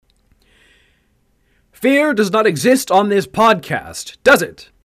Fear does not exist on this podcast, does it?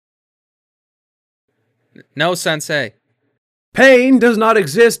 No, Sensei. Pain does not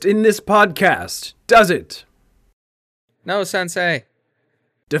exist in this podcast, does it? No, Sensei.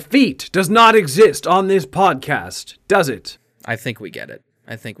 Defeat does not exist on this podcast, does it? I think we get it.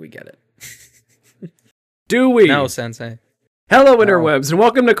 Do we? No, Sensei. Hello, interwebs, and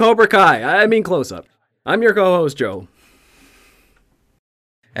welcome to Cobra Kai. I mean Close Up. I'm your co-host, Joe.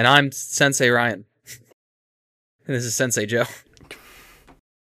 And I'm Sensei Ryan. And this is Sensei Joe.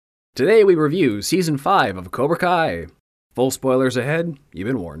 Today we review Season 5 of Cobra Kai. Full spoilers ahead, you've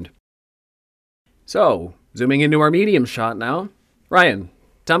been warned. So, zooming into our medium shot now. Ryan,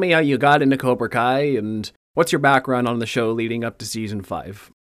 tell me how you got into Cobra Kai, and what's your background on the show leading up to Season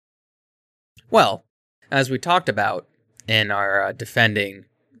 5? Well, as we talked about in our defending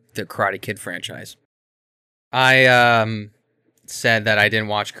the Karate Kid franchise, I said that I didn't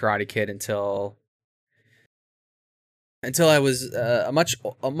watch Karate Kid until I was a much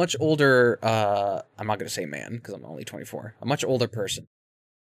older. I'm not going to say man because I'm only 24. A much older person,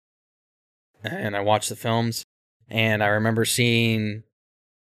 and I watched the films, and I remember seeing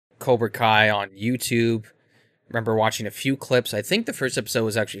Cobra Kai on YouTube. Remember watching a few clips. I think the first episode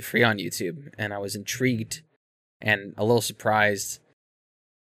was actually free on YouTube, and I was intrigued and a little surprised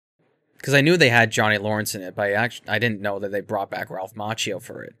because I knew they had Johnny Lawrence in it, but I didn't know that they brought back Ralph Macchio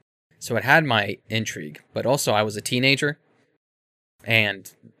for it. So it had my intrigue, but also I was a teenager,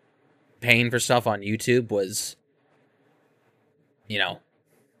 and paying for stuff on YouTube was, well,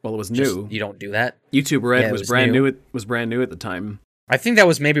 it was new. You don't do that. YouTube Red was brand new. It was brand new at the time. I think that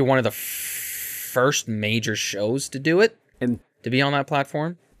was maybe one of the first major shows to do it and to be on that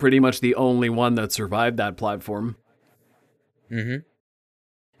platform. Pretty much the only one that survived that platform. Mm-hmm.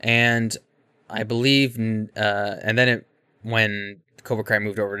 And I believe, and then when Cobra Kai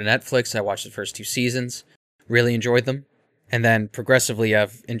moved over to Netflix, I watched the first 2 seasons, really enjoyed them, and then progressively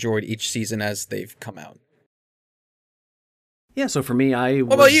I've enjoyed each season as they've come out. Yeah, so for me,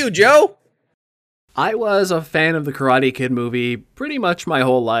 What about you, Joe? I was a fan of the Karate Kid movie pretty much my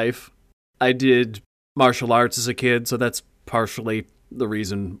whole life. I did martial arts as a kid, so that's partially the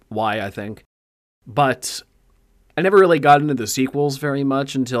reason why, I think. But I never really got into the sequels very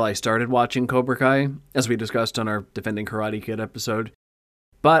much until I started watching Cobra Kai, as we discussed on our Defending Karate Kid episode.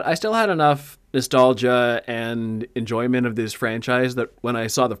 But I still had enough nostalgia and enjoyment of this franchise that when I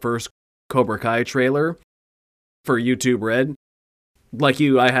saw the first Cobra Kai trailer for YouTube Red, like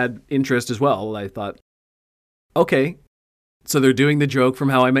you, I had interest as well. I thought, okay, so they're doing the joke from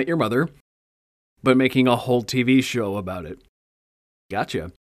How I Met Your Mother, but making a whole TV show about it.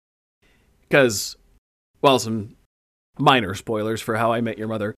 Gotcha. Because, well, some minor spoilers for How I Met Your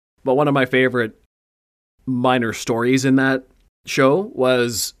Mother, but one of my favorite minor stories in that show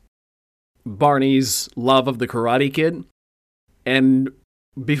was Barney's love of the Karate Kid. And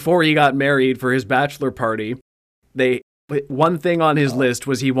before he got married for his bachelor party, one thing on his list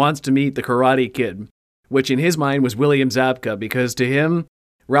was he wants to meet the Karate Kid, which in his mind was William Zabka, because to him,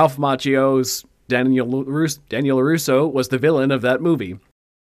 Ralph Macchio's Daniel LaRusso was the villain of that movie.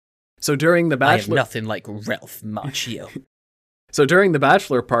 So during the bachelor... I am nothing like Ralph Macchio. So during the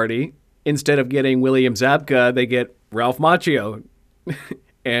bachelor party, instead of getting William Zabka, they get Ralph Macchio.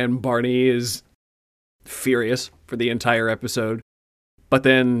 And Barney is furious for the entire episode. But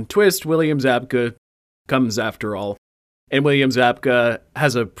then, twist, William Zabka comes after all. And William Zabka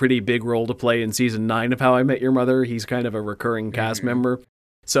has a pretty big role to play in Season 9 of How I Met Your Mother. He's kind of a recurring cast member.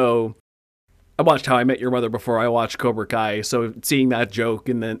 So I watched How I Met Your Mother before I watched Cobra Kai, so seeing that joke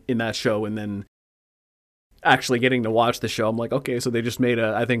in that show and then actually getting to watch the show, I'm like, okay, so they just made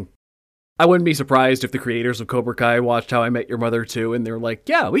I think, I wouldn't be surprised if the creators of Cobra Kai watched How I Met Your Mother too, and they're like,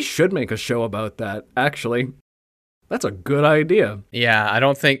 yeah, we should make a show about that, actually. That's a good idea. Yeah, I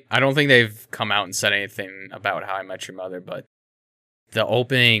don't think they've come out and said anything about How I Met Your Mother, but the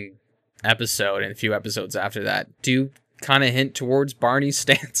opening episode and a few episodes after that do kind of hint towards Barney's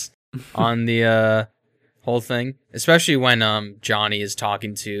stance on the whole thing, especially when Johnny is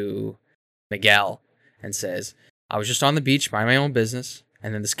talking to Miguel and says, I was just on the beach by my own business,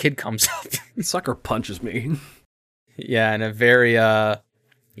 and then this kid comes up. Sucker punches me. Yeah, in a very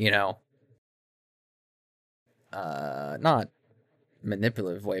not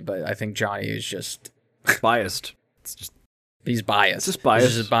manipulative way, but I think Johnny is just biased. He's biased. It's just biased.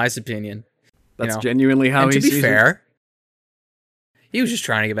 It's just his biased opinion. That's genuinely how he sees it. To be fair, he was just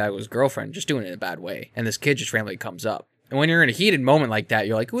trying to get back with his girlfriend, just doing it in a bad way. And this kid just randomly comes up. And when you're in a heated moment like that,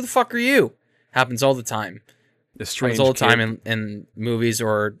 you're like, who the fuck are you? Happens all the time. Happens all the time in movies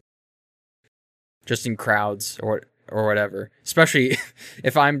or just in crowds or or whatever. Especially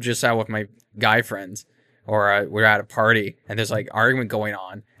if I'm just out with my guy friends or we're at a party and there's like argument going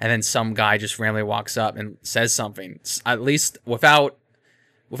on, and then some guy just randomly walks up and says something. At least without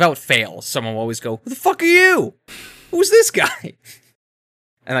fail, someone will always go, "Who the fuck are you? Who's this guy?"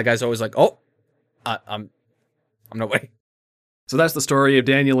 And that guy's always like, "Oh, I'm nobody." So that's the story of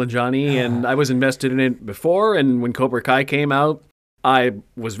Daniel and Johnny, and I was invested in it before, and when Cobra Kai came out, I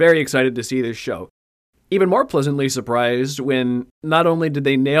was very excited to see this show. Even more pleasantly surprised when not only did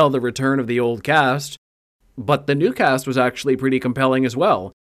they nail the return of the old cast, but the new cast was actually pretty compelling as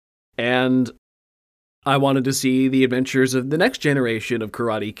well. And I wanted to see the adventures of the next generation of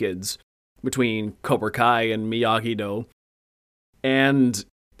Karate Kids between Cobra Kai and Miyagi-Do. And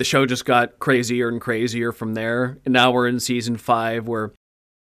the show just got crazier and crazier from there. And now we're in season 5 where,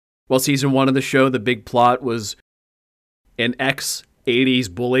 well, season 1 of the show, the big plot was an ex-80s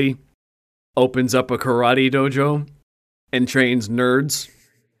bully opens up a karate dojo and trains nerds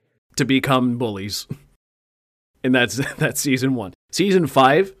to become bullies. And that's season 1. Season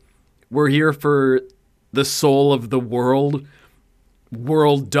 5, we're here for the soul of the world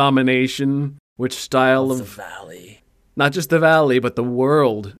domination, which style of the valley. Not just the valley, but the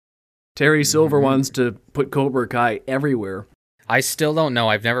world. Terry Silver wants to put Cobra Kai everywhere. I still don't know.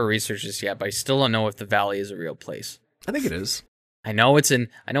 I've never researched this yet, but I still don't know if the valley is a real place. I think it is. I know it's in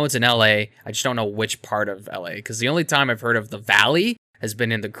LA. I just don't know which part of LA, because the only time I've heard of the valley has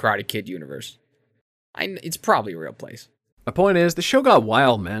been in the Karate Kid universe. It's probably a real place. My point is, the show got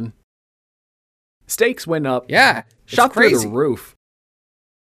wild, man. Stakes went up. Yeah, shot through the roof.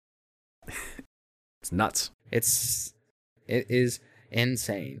 It's nuts. It is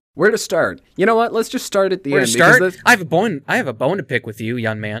insane. Where to start? You know what? Let's just start at the Where end. to start? I have a bone to pick with you,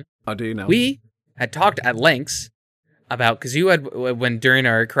 young man. Oh, do you know? We had talked at lengths about, because you had, when during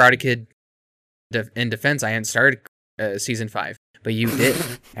our Karate Kid in defense, I hadn't started season 5, but you did,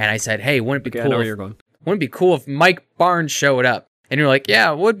 and I said, "Hey, wouldn't it be cool? I know where you're going. Wouldn't it be cool if Mike Barnes showed up?" And you're like,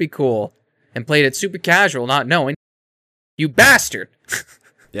 "Yeah, it would be cool," and played it super casual, not knowing. You bastard!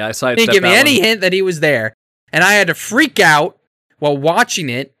 Yeah, I sidestepped. Didn't give me any hint that he was there, and I had to freak out while watching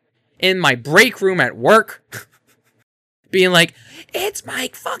it in my break room at work, being like, "It's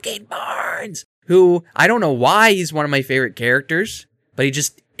Mike fucking Barnes," who I don't know why he's one of my favorite characters, but he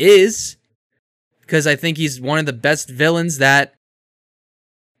just is, because I think he's one of the best villains that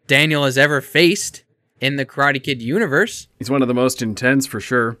Daniel has ever faced in the Karate Kid universe. He's one of the most intense for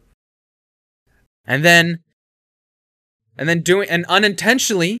sure. And then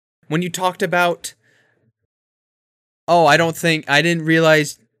unintentionally, when you talked about, I didn't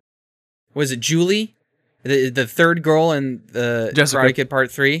realize, was it Julie? The third girl in the Jessica. Karate Kid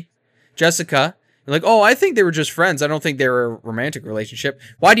Part 3? Jessica. You're like, I think they were just friends. I don't think they were a romantic relationship.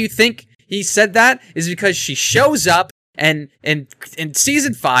 Why do you think he said that? Is because she shows up and in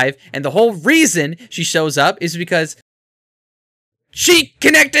season 5, and the whole reason she shows up is because she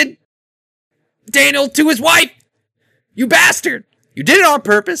connected Daniel to his wife. You bastard! You did it on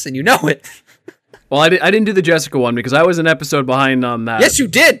purpose, and you know it. Well, I didn't do the Jessica one because I was an episode behind on that. Yes, you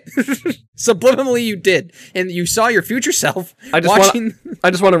did. Subliminally, you did, and you saw your future self watching.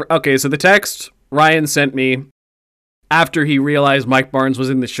 Okay, so the text Ryan sent me after he realized Mike Barnes was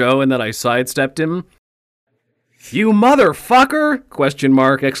in the show and that I sidestepped him. "You motherfucker! Question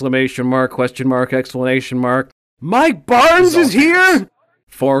mark, exclamation mark, question mark, exclamation mark. Mike Barnes is here?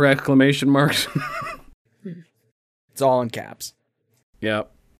 4 exclamation marks. It's all in caps. Yep.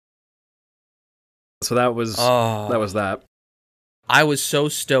 So that was that. I was so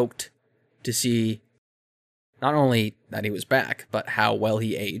stoked to see not only that he was back, but how well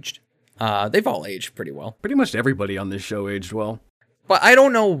he aged. They've all aged pretty well. Pretty much everybody on this show aged well. But I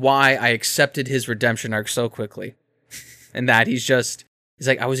don't know why I accepted his redemption arc so quickly. And that he's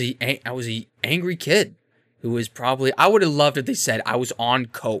like, I was a angry kid who was probably, I would have loved if they said I was on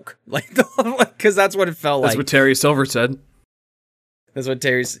coke. Like, because that's what it felt like. That's what Terry Silver said. That's what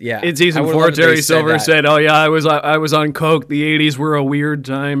Terry's, yeah. In season 4, Terry Silver said, "Oh yeah, I was on coke. The 80s were a weird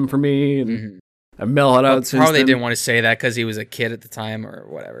time for me, and I mellowed out since probably then." Didn't want to say that because he was a kid at the time or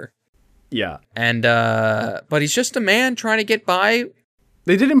whatever. Yeah. And but he's just a man trying to get by.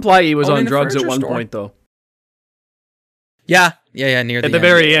 They did imply he was on drugs at one point, though. Yeah. Near the end. At the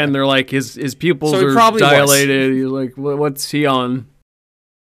very end, they're like his pupils are dilated. You're like, what's he on?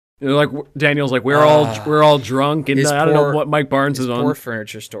 They're like, Daniel's like, we're all drunk, and I don't know what Mike Barnes is on. Poor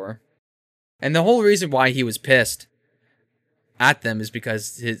furniture store. And the whole reason why he was pissed at them is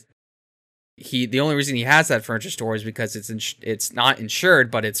because the only reason he has that furniture store is because it's not insured,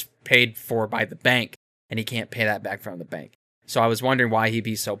 but it's paid for by the bank, and he can't pay that back from the bank. So I was wondering why he'd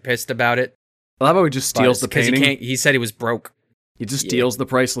be so pissed about it. I love how he just steals the painting. He said he was broke. He just steals the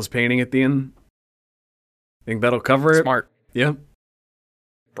priceless painting at the end. Think that'll cover it? Smart. Yeah.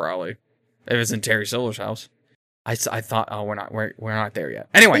 Probably. If it's in Terry Silver's house. I thought, we're not there yet.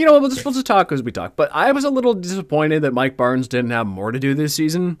 Anyway. You know what, we'll just talk as we talk. But I was a little disappointed that Mike Barnes didn't have more to do this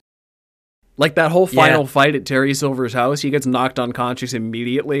season. Like that whole final fight at Terry Silver's house, he gets knocked unconscious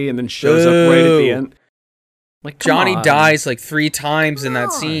immediately and then shows up right at the end. Like, Johnny dies like 3 times in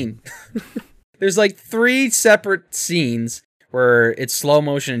that scene. There's like 3 separate scenes where it's slow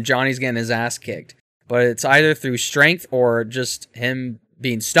motion and Johnny's getting his ass kicked. But it's either through strength or just him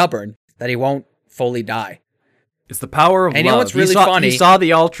being stubborn that he won't fully die. It's the power of love. And you know what's really funny? He saw the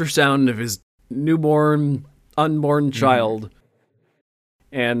ultrasound of his unborn child.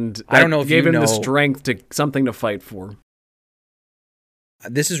 And I don't know if gave him the strength to something to fight for.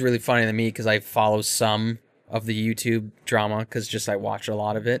 This is really funny to me because I follow some of the YouTube drama because I watch a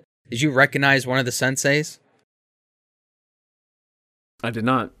lot of it. Did you recognize one of the senseis? I did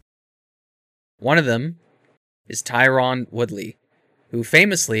not. One of them is Tyron Woodley, who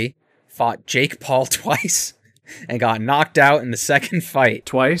famously fought Jake Paul twice and got knocked out in the second fight.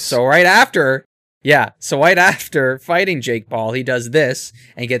 Twice? So right after fighting Jake Paul, he does this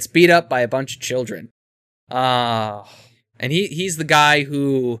and gets beat up by a bunch of children. And he's the guy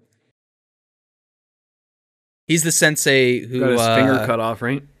who... He's the sensei who... Got his finger cut off,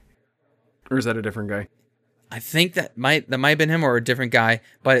 right? Or is that a different guy? I think that might have been him or a different guy,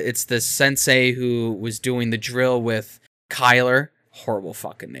 but it's the sensei who was doing the drill with Kyler. Horrible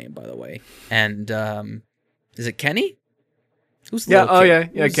fucking name, by the way. And is it Kenny? Who's the little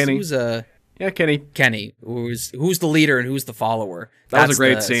kid? Kenny. Kenny. Kenny, who's the leader and who's the follower. That was a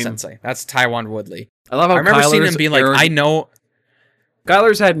great scene. Sensei. That's Tyron Woodley. I love how I remember seeing him being like, I know.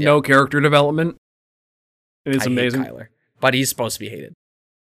 Kyler's had no character development. And it's amazing. Hate Kyler, but he's supposed to be hated.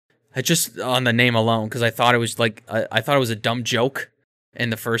 I just on the name alone because I thought it was like I thought it was a dumb joke in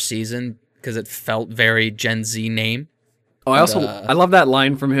the first season because it felt very Gen Z name. Oh, I love that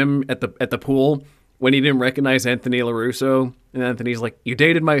line from him at the pool when he didn't recognize Anthony LaRusso, and Anthony's like, "You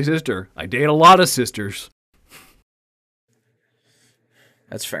dated my sister. I date a lot of sisters."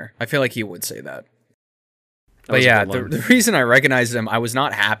 That's fair. I feel like he would say that. But yeah, the reason I recognized him, I was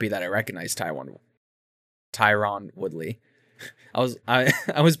not happy that I recognized Tyron Woodley. I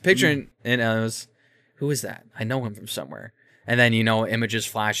was picturing, and I was, who is that? I know him from somewhere. And then, images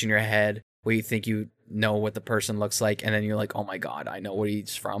flash in your head where you think you know what the person looks like, and then you're like, oh my god, I know what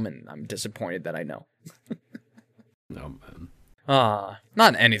he's from, and I'm disappointed that I know. No, man.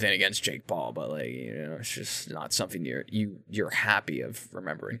 Not anything against Jake Paul, but it's just not something you're happy of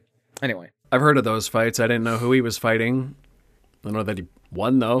remembering. Anyway. I've heard of those fights. I didn't know who he was fighting. I don't know that he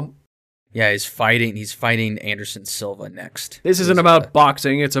won, though. Yeah, he's fighting Anderson Silva next. This isn't about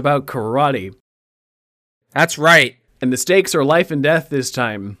boxing, it's about karate. That's right. And the stakes are life and death this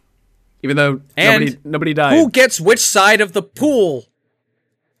time. Even though nobody died. Who gets which side of the pool?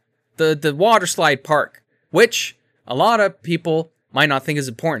 The water slide park. Which a lot of people might not think is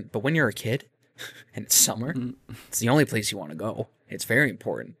important, but when you're a kid and it's summer, it's the only place you want to go. It's very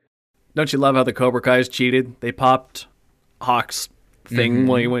important. Don't you love how the Cobra Kai's cheated? They popped Hawk's thing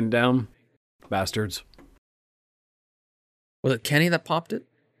when he went down. Bastards. Was it Kenny that popped it?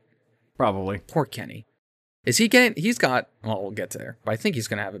 Probably. Poor Kenny. He's got, well, we'll get to there, but I think he's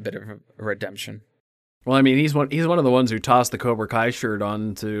going to have a bit of a redemption. Well, I mean, he's one of the ones who tossed the Cobra Kai shirt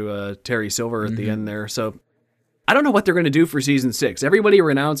on to Terry Silver at the end there, so I don't know what they're going to do for season 6. Everybody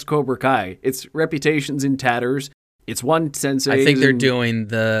renounced Cobra Kai. Its reputation's in tatters. It's one sensei. I think they're doing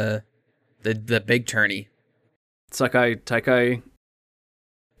the big tourney. Sakai Taikai.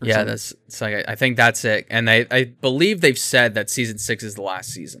 Yeah, that's Sakai. I think that's it. And I believe they've said that season 6 is the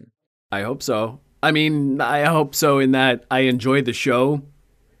last season. I hope so. I mean, I hope so in that I enjoyed the show,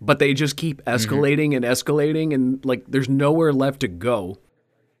 but they just keep escalating and escalating, and like there's nowhere left to go.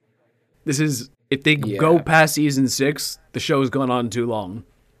 If they go past season 6, the show's gone on too long.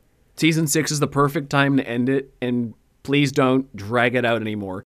 Season 6 is the perfect time to end it, and please don't drag it out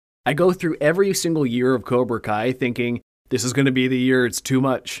anymore. I go through every single year of Cobra Kai thinking, this is going to be the year it's too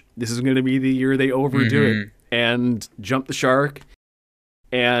much. This is going to be the year they overdo it and jump the shark.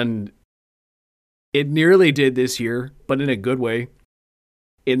 And it nearly did this year, but in a good way.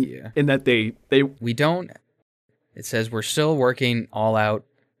 In that we don't. It says we're still working all out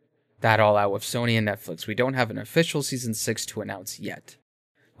with Sony and Netflix. We don't have an official season 6 to announce yet.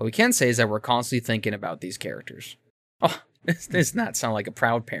 What we can say is that we're constantly thinking about these characters. Oh, this does not sound like a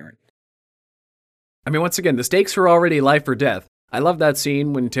proud parent. I mean, once again, the stakes are already life or death. I love that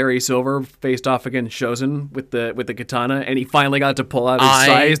scene when Terry Silver faced off against Chosen with the katana, and he finally got to pull out his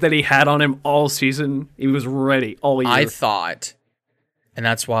size that he had on him all season. He was ready all year. I thought, and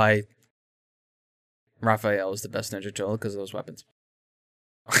that's why Raphael is the best Ninja Turtle, because of those weapons.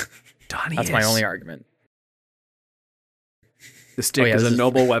 Donnie That's my only argument. The stick is a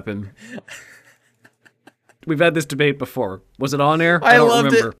noble weapon. We've had this debate before. Was it on air? I don't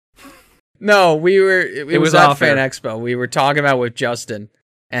remember. It. No, it was at Fan Expo. We were talking about with Justin,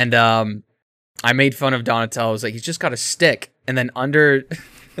 and I made fun of Donatello. I was like, he's just got a stick, and then under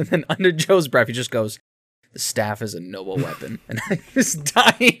Joe's breath, he just goes, "The staff is a noble weapon," and I was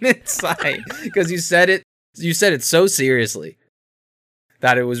dying inside because you said it so seriously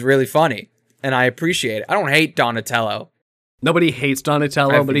that it was really funny, and I appreciate it. I don't hate Donatello. Nobody hates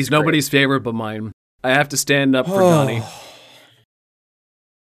Donatello, but he's nobody's favorite but mine. I have to stand up for Donnie.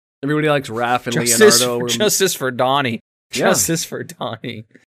 Everybody likes Raph and Leonardo. Justice for Donnie. Yeah. Justice for Donnie.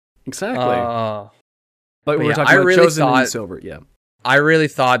 Exactly. But we're talking about Chosen and Silver. Yeah. I really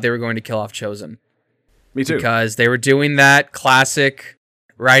thought they were going to kill off Chosen. Me too. Because they were doing that classic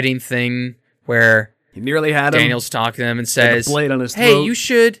writing thing where he nearly had Daniel's talking to them and says, blade on his throat. Hey, you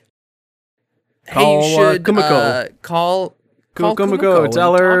should Kumiko. Call Kumiko.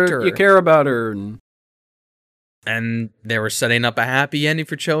 Tell her you care about her. And they were setting up a happy ending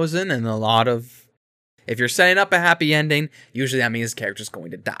for Chosen, and if you're setting up a happy ending, usually that means the character's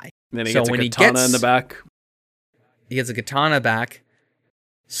going to die. And then he gets a katana in the back. He gets a katana back.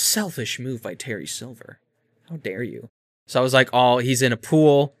 Selfish move by Terry Silver. How dare you? So I was like, oh, he's in a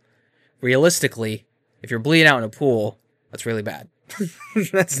pool. Realistically, if you're bleeding out in a pool, that's really bad.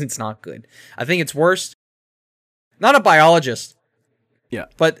 It's not good. I think it's worse. Not a biologist. Yeah.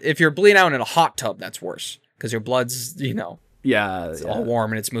 But if you're bleeding out in a hot tub, that's worse. Because your blood's, it's all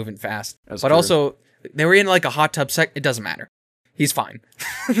warm and it's moving fast. That's but true. Also, they were in like a hot tub it doesn't matter. He's fine.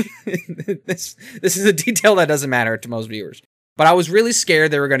 This is a detail that doesn't matter to most viewers. But I was really scared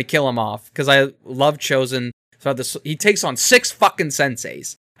they were going to kill him off because I love Chosen. So he takes on 6 fucking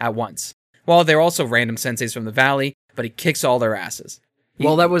senseis at once. Well, they're also random senseis from the valley, but he kicks all their asses.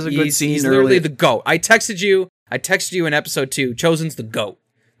 Well, that was a good scene. He's literally the GOAT. I texted you in episode 2. Chosen's the GOAT.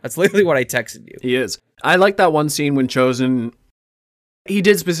 That's literally what I texted you. He is. I like that one scene when Chosen, he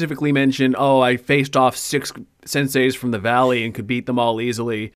did specifically mention, I faced off 6 senseis from the valley and could beat them all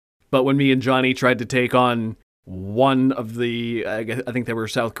easily. But when me and Johnny tried to take on one of the, I think they were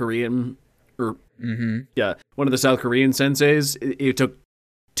South Korean, one of the South Korean senseis, it took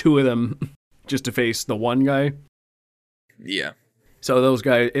 2 of them just to face the one guy. Yeah. So those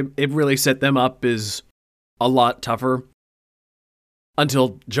guys, it really set them up as a lot tougher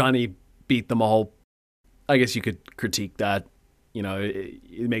until Johnny beat them all. I guess you could critique that,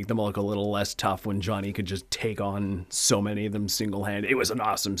 it make them look a little less tough when Johnny could just take on so many of them single-handed. It was an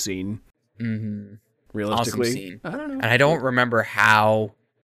awesome scene. Mm-hmm. Realistically. Awesome scene. I don't know. And I don't remember how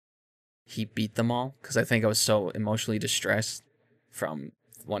he beat them all, because I think I was so emotionally distressed from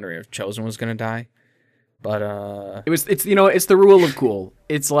wondering if Chosen was going to die. But it's the rule of cool.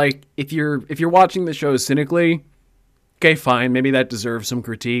 It's like if you're watching the show cynically, okay, fine, maybe that deserves some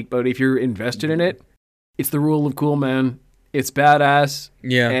critique, but if you're invested in it, it's the rule of cool, man. It's badass.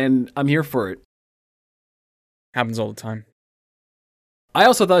 Yeah. And I'm here for it. Happens all the time. I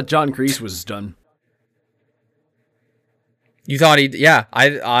also thought John Kreese was done. You thought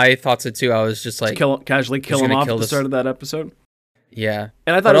I thought so too. I was just like casually kill him off at the start of that episode. Yeah.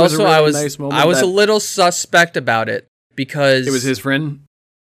 And I thought it was a really nice moment. I was a little suspect about it because it was his friend.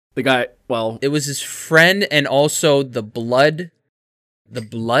 The guy, it was his friend, and also the blood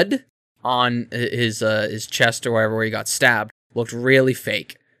on his chest or wherever where he got stabbed looked really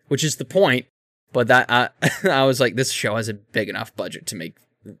fake, which is the point. But that I was like, this show has a big enough budget to make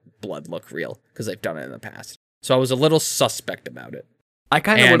blood look real because they've done it in the past. So I was a little suspect about it. I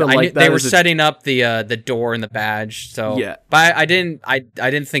kind of would have liked that. They were setting up the door and the badge. So yeah, but I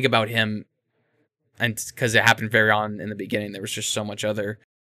didn't think about him, and because it happened very on in the beginning, there was just so much other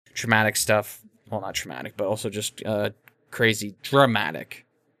traumatic stuff. Well, not traumatic, but also just crazy dramatic.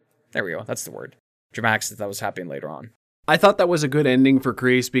 There we go. That's the word. Dramatic stuff that was happening later on. I thought that was a good ending for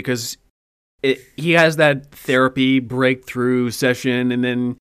Kreese because he has that therapy breakthrough session, and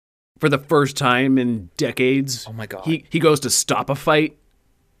then for the first time in decades, oh my god, he goes to stop a fight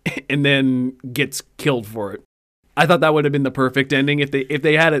and then gets killed for it. I thought that would have been the perfect ending if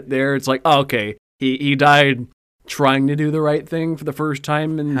they had it there. It's like, oh, okay, he died trying to do the right thing for the first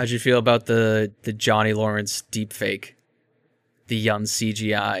time. And how'd you feel about the Johnny Lawrence deepfake, the young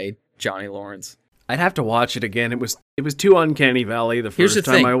CGI Johnny Lawrence? I'd have to watch it again. It was too Uncanny Valley the Here's first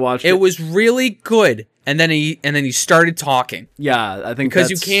the time thing. I watched it. It was really good, and then he started talking. Yeah, I think because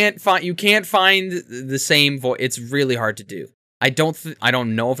you can't find the same voice. It's really hard to do. I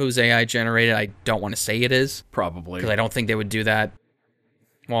don't know if it was AI generated. I don't want to say it is, probably, because I don't think they would do that.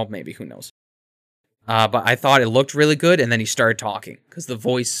 Well, maybe, who knows? But I thought it looked really good, and then he started talking because the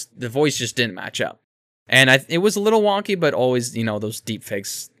voice just didn't match up, and it was a little wonky, but always, those deep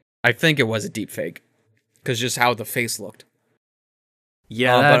fakes. I think it was a deep fake because just how the face looked.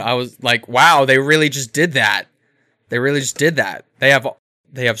 Yeah, but I was like, wow, they really just did that. They really just did that. They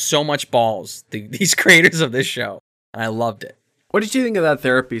have so much balls, these creators of this show, and I loved it. What did you think of that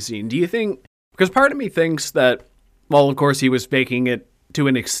therapy scene? Do you think, because part of me thinks that, well, of course he was faking it to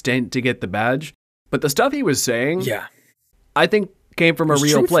an extent to get the badge, but the stuff he was saying, yeah, I think came from a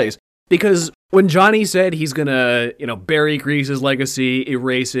real truthful. place. Because when Johnny said he's gonna, bury Grease's legacy,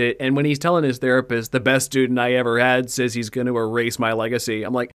 erase it, and when he's telling his therapist, the best student I ever had says he's gonna erase my legacy,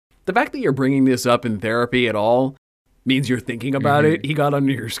 I'm like, the fact that you're bringing this up in therapy at all means you're thinking about it. He got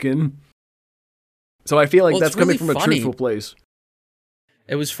under your skin. So I feel like that's really coming from a truthful place.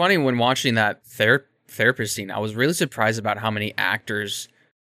 It was funny when watching that therapist scene. I was really surprised about how many actors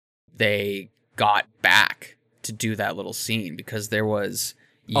they got back to do that little scene, because there was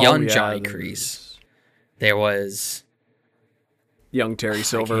young Johnny Crease. There was young Terry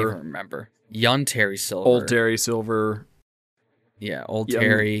Silver. I can't even remember. Young Terry Silver. Old Terry Silver. Yeah,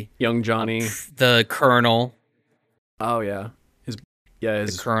 Terry. Young Johnny. The Colonel. Oh, yeah.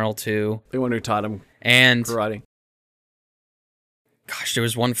 The Colonel, too. The one who taught him and karate. Gosh, there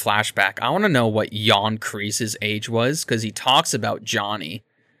was one flashback. I want to know what Jan Kreese's age was, because he talks about Johnny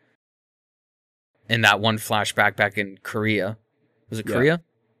in that one flashback back in Korea. Was it Korea?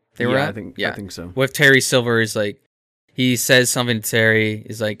 They were at? I think so. With Terry Silver, is like, he says something to Terry.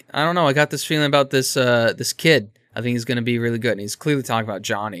 He's like, I don't know, I got this feeling about this kid. I think he's gonna be really good. And he's clearly talking about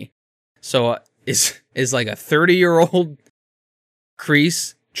Johnny. So is like a 30-year-old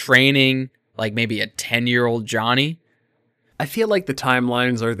Kreese training like maybe a 10-year-old Johnny? I feel like the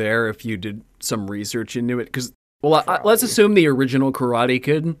timelines are there if you did some research into it. Because, let's assume the original Karate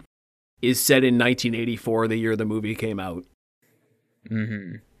Kid is set in 1984, the year the movie came out.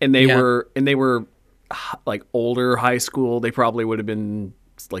 Mm-hmm. And they were like older, high school. They probably would have been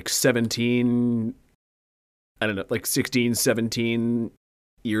like 17, I don't know, like 16, 17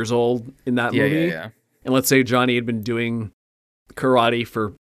 years old in that movie. Yeah. And let's say Johnny had been doing karate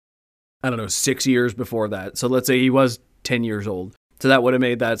for, I don't know, 6 years before that. So let's say he was 10 years old. So that would have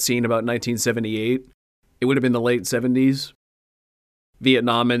made that scene about 1978. It would have been the late 70s.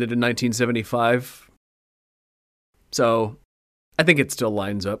 Vietnam ended in 1975. So I think it still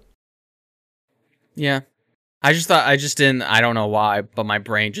lines up. Yeah. I don't know why, but my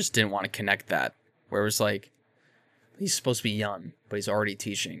brain just didn't want to connect that. Where it was like, he's supposed to be young, but he's already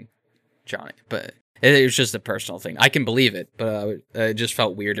teaching Johnny. But it was just a personal thing. I can believe it, but it just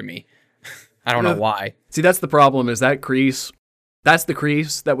felt weird to me. I don't know why. See, that's the problem, is that Kreese, that's the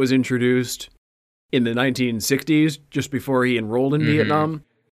Kreese that was introduced in the 1960s, just before he enrolled in Vietnam.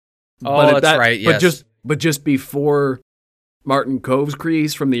 Oh, that's right, yes. But just before Martin Kove's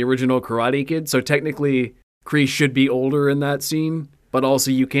Kreese from the original Karate Kid. So technically, Kreese should be older in that scene, but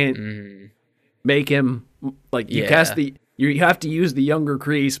also you can't make him, like, you have to use the younger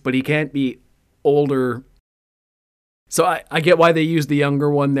Kreese, but he can't be older. So I get why they used the younger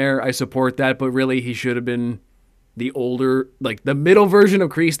one there. I support that, but really he should have been the older, like the middle version of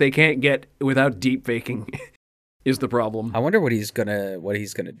Kreese. They can't get without deep faking is the problem. I wonder what he's gonna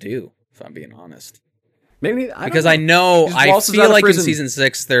do, if I'm being honest. Maybe because I know, I feel like in season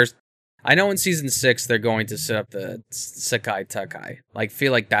 6 in season 6 they're going to set up the Sekai Takai. Like,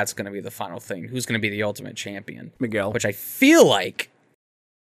 feel like that's going to be the final thing. Who's going to be the ultimate champion? Miguel. Which I feel like,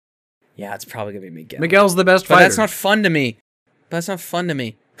 yeah, it's probably going to be Miguel. Miguel's the best fighter. But that's not fun to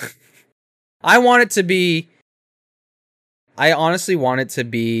me. I honestly want it to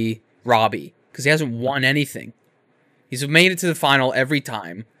be Robbie, because he hasn't won anything. He's made it to the final every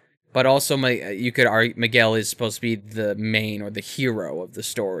time. But also, you could argue Miguel is supposed to be the main or the hero of the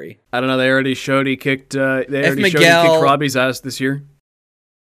story. I don't know. They already showed he kicked. Showed he kicked Robbie's ass this year.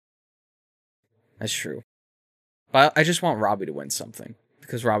 That's true. But I just want Robbie to win something,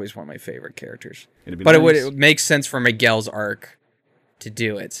 because Robbie's one of my favorite characters. But it would make sense for Miguel's arc to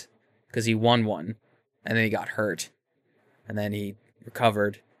do it, because he won one, and then he got hurt, and then he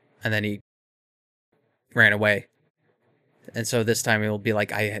recovered, and then he ran away. And so this time it'll be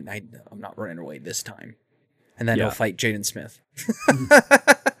like, I'm not running away this time. And then he'll fight Jaden Smith.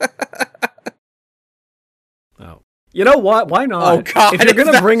 Oh. You know what? Why not? Oh God! If you're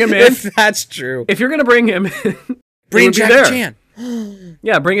gonna bring him in, if that's true, if you're gonna bring him in, bring Jackie Chan.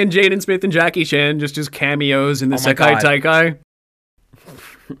 Yeah, bring in Jaden Smith and Jackie Chan, just as cameos in the Sekai God. Taikai.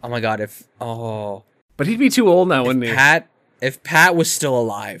 Oh my God! But he'd be too old now, wouldn't he? If Pat was still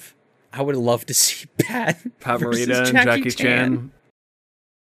alive, I would love to see Pat Morita and Jackie Chan.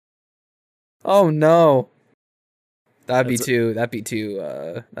 Oh no. That'd be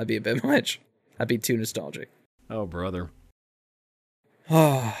a bit much. That'd be too nostalgic. Oh, brother.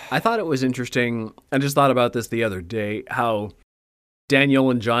 I thought it was interesting. I just thought about this the other day, how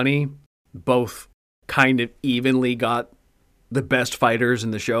Daniel and Johnny both kind of evenly got the best fighters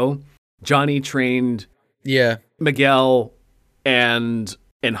in the show. Johnny trained Miguel and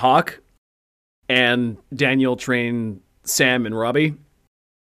Hawk, and Daniel trained Sam and Robbie.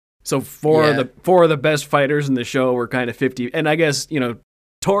 So four of the best fighters in the show were kind of 50. And I guess,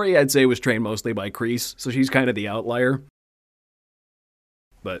 Tori, I'd say, was trained mostly by Kreese, so she's kind of the outlier.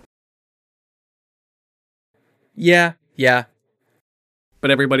 But yeah. But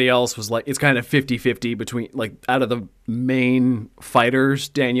everybody else was like, it's kind of 50-50 between, like, out of the main fighters,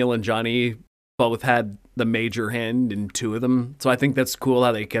 Daniel and Johnny both had the major hand in two of them. So I think that's cool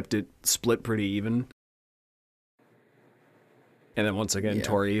how they kept it split pretty even. And then once again,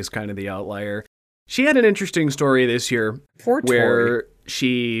 Tori is kind of the outlier. She had an interesting story this year. Poor Tori. Where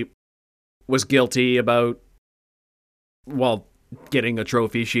she was guilty about, getting a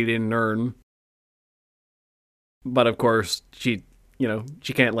trophy she didn't earn. But of course, she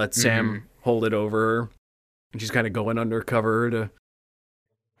can't let Sam hold it over her. And she's kind of going undercover to...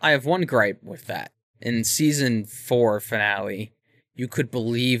 I have one gripe with that. In season 4 finale, you could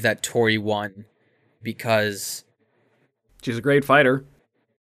believe that Tori won because... she's a great fighter.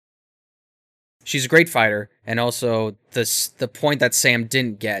 She's a great fighter, and also the point that Sam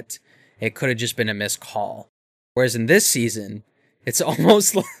didn't get, it could have just been a missed call. Whereas in this season, it's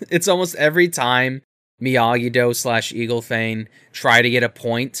almost every time Miyagi-Do / Eagle Fane try to get a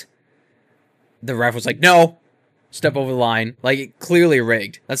point, the ref was like, no, step over the line. Like, it clearly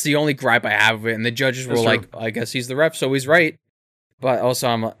rigged. That's the only gripe I have of it, and the judges were like, I guess he's the ref, so he's right. But also,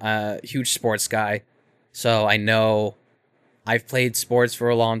 I'm a huge sports guy, so I know... I've played sports for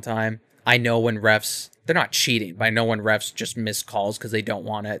a long time. I know when refs, they're not cheating, but I know when refs just miss calls because they don't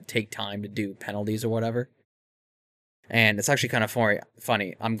want to take time to do penalties or whatever. And it's actually kind of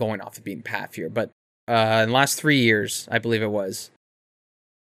funny. I'm going off the beaten path here, but in the last 3 years, I believe it was,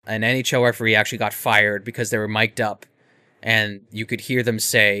 an NHL referee actually got fired because they were mic'd up, and you could hear them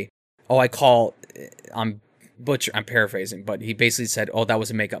say, I'm paraphrasing, but he basically said, that was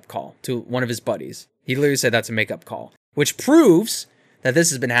a make-up call to one of his buddies. He literally said that's a make-up call. Which proves that this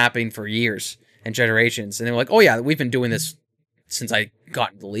has been happening for years and generations. And they were like, oh yeah, we've been doing this since I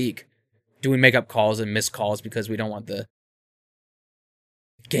got in the league. Doing make-up calls and missed calls because we don't want the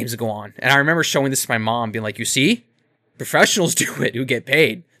games to go on. And I remember showing this to my mom, being like, you see? Professionals do it who get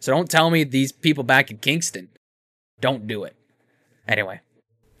paid. So don't tell me these people back in Kingston don't do it. Anyway,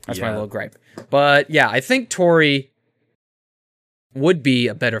 that's my little gripe. But yeah, I think Tori would be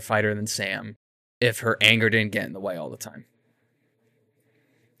a better fighter than Sam if her anger didn't get in the way all the time.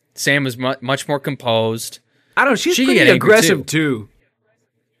 Sam was much more composed. I don't know, she's pretty aggressive too.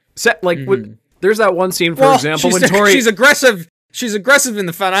 There's that one scene, for example, when Tori... She's aggressive. She's aggressive in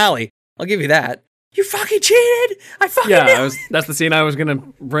the finale. I'll give you that. You fucking cheated! I fucking knew. That's the scene I was going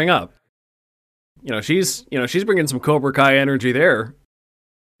to bring up. She's bringing some Cobra Kai energy there.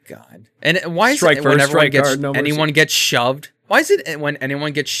 God. And why is it whenever anyone gets shoved... Why is it when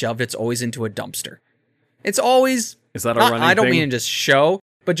anyone gets shoved, it's always into a dumpster? It's always... Is that a running thing? I don't mean in just show,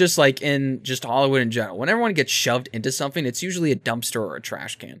 but just like in just Hollywood in general. When everyone gets shoved into something, it's usually a dumpster or a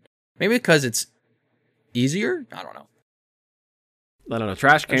trash can. Maybe because it's easier? I don't know. I don't know.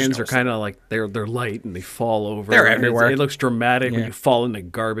 Trash cans are kind of like, they're light and they fall over. They're everywhere. It looks dramatic when you fall into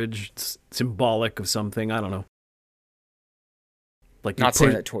garbage. It's symbolic of something. I don't know. Like, not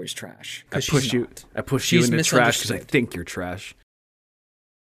saying that Tori's trash. I push you into trash because I think you're trash.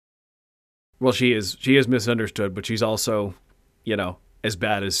 Well, she is misunderstood, but she's also, as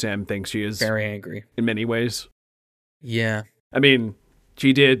bad as Sam thinks she is. Very angry. In many ways. Yeah. I mean,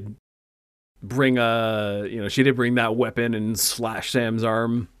 she did bring that weapon and slash Sam's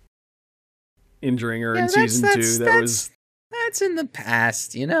arm, injuring her in season 2. That's in the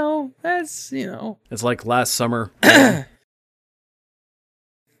past, That's, It's like last summer.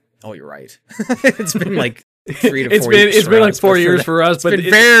 Oh, you're right. It's been like 3 to 4 years. It's been like 4 years for us, but it's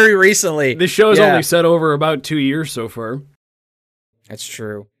been very recently. The show's only set over about 2 years so far. That's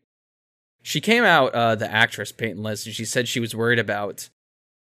true. She came out, the actress Peyton List, and she said she was worried about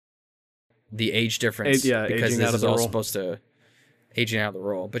the age difference because aging out this of is the all role. supposed to aging out of the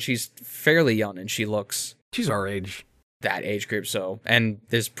role. But she's fairly young and she looks She's our age. that age group. So, and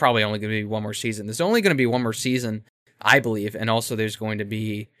there's probably only going to be one more season. There's only going to be one more season, I believe, and also there's going to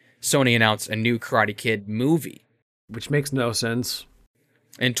be Sony announced a new Karate Kid movie, Which makes no sense.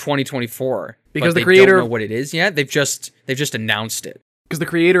 in 2024 Because but the they creator- don't know what it is yet. They've just announced it. Because the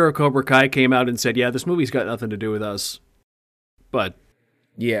creator of Cobra Kai came out and said, yeah, this movie's got nothing to do with us. But,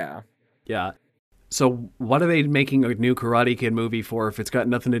 Yeah. yeah. So what are they making a new Karate Kid movie for if it's got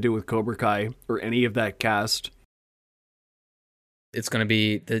nothing to do with Cobra Kai or any of that cast? It's going to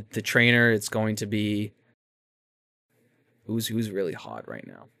be the trainer. It's going to be who's really hot right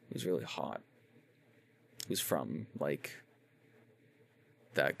now. Who's really hot? Who's from like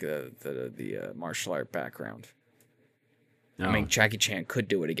that the martial art background? No. I mean, Jackie Chan could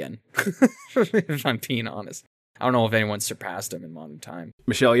do it again. If I'm being honest, I don't know if anyone's surpassed him in modern time.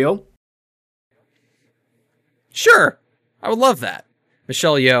 Michelle Yeoh? Sure, I would love that.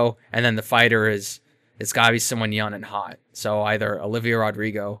 Michelle Yeoh, and then the fighter it's got to be someone young and hot. So either Olivia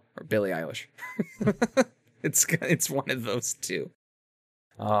Rodrigo or Billie Eilish. It's one of those two.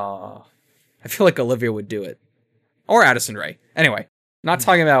 I feel like Olivia would do it, or Addison Rae. Anyway, not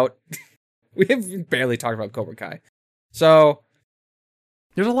talking about. We have barely talked about Cobra Kai, so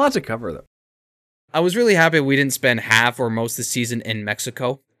There's a lot to cover, though. I was really happy we didn't spend half or most of the season in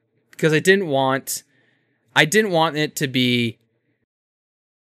Mexico because I didn't want it to be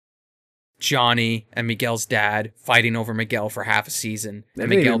Johnny and Miguel's dad fighting over Miguel for half a season and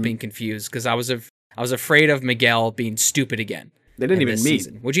Miguel being confused because I was afraid of Miguel being stupid again. They didn't even meet.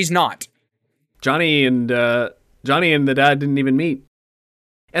 Season, which he's not. Johnny and the dad didn't even meet.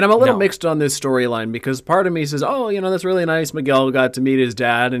 And I'm a little mixed on this storyline because part of me says, oh, that's really nice. Miguel got to meet his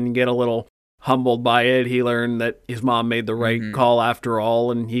dad and get a little humbled by it. He learned that his mom made the right call after all,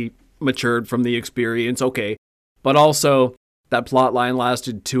 and he matured from the experience. Okay. But also, that plot line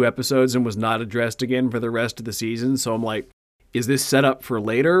lasted 2 episodes and was not addressed again for the rest of the season. So I'm like, is this set up for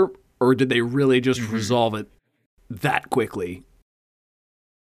later, or did they really just resolve it that quickly?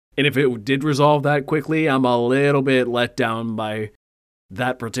 And if it did resolve that quickly, I'm a little bit let down by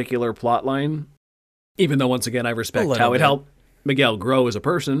that particular plot line. Even though, once again, I respect how it helped Miguel grow as a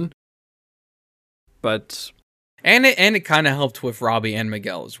person. But And it kind of helped with Robbie and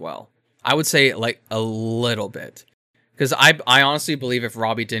Miguel as well. I would say like a little bit. Because I honestly believe if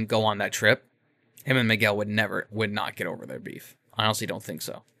Robbie didn't go on that trip, him and Miguel would not get over their beef. I honestly don't think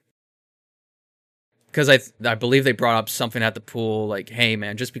so. Because I believe they brought up something at the pool like, hey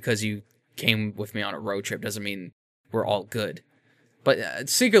man, just because you came with me on a road trip doesn't mean we're all good. But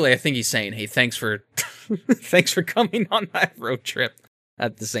secretly I think he's saying, hey, thanks for coming on that road trip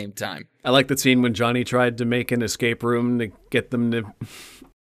at the same time. I like the scene when Johnny tried to make an escape room to get them to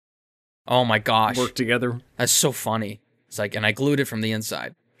oh my gosh, work together. That's so funny. It's like, and I glued it from the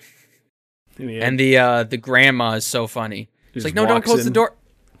inside. Yeah. And the grandma is so funny. It's like, no, don't close the door.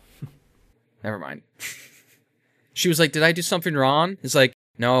 Never mind. She was like, did I do something wrong? It's like,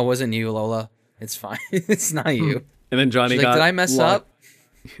 no, it wasn't you, Lola. It's fine. It's not you. And then Johnny She's like, did I mess up?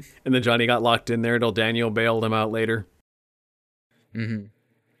 And then Johnny got locked in there till Daniel bailed him out later. Mm-hmm.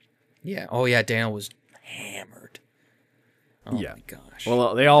 Yeah. Oh, yeah, Daniel was hammered. Oh, yeah. my gosh.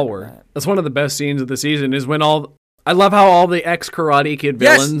 Well, they all were. That's one of the best scenes of the season is when I love how all the ex-Karate Kid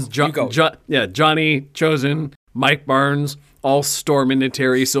villains, Johnny Chosen, Mike Barnes, all storm into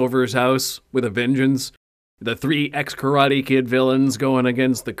Terry Silver's house with a vengeance. The 3 ex-Karate Kid villains going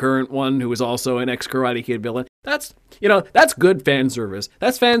against the current one who is also an ex-Karate Kid villain. That's good fan service.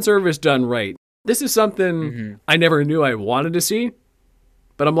 That's fan service done right. This is something I never knew I wanted to see,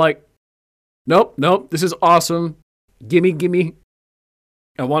 but I'm like, nope, this is awesome. Gimme.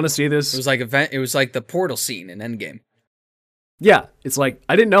 I want to see this. It was like the portal scene in Endgame. Yeah, it's like,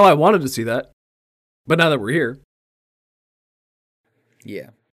 I didn't know I wanted to see that, but now that we're here. Yeah.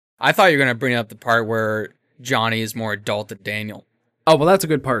 I thought you were going to bring up the part where Johnny is more adult than Daniel. Oh, well, that's a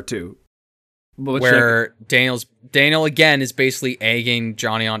good part, too. But where Daniel, again, is basically egging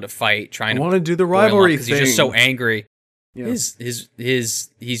Johnny on to fight, trying to want to do the rivalry thing. Because he's just so angry. Yeah.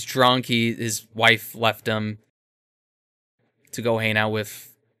 He's drunk. His wife left him to go hang out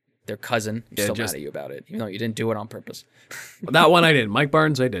with their cousin. I'm still mad at you about it, even though you didn't do it on purpose. That one I did. Mike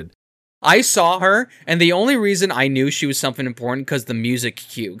Barnes, I did. I saw her, and the only reason I knew she was something important because the music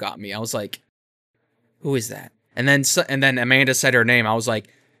cue got me. I was like, "Who is that?" And then Amanda said her name. I was like,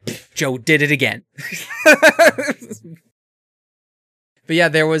 "Joe did it again." But yeah,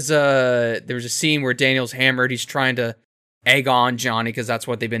 there was a scene where Daniel's hammered. He's trying to egg on Johnny because that's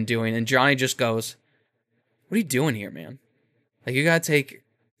what they've been doing, and Johnny just goes, "What are you doing here, man? Like, you gotta take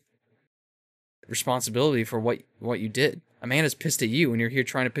responsibility for what you did. Amanda's pissed at you, and you're here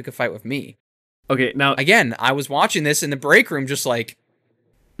trying to pick a fight with me. Okay, now Again, I was watching this in the break room, just like,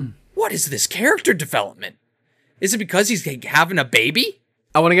 what is this character development? Is it because he's having a baby?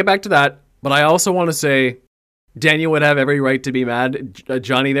 I want to get back to that, but I also want to say Daniel would have every right to be mad at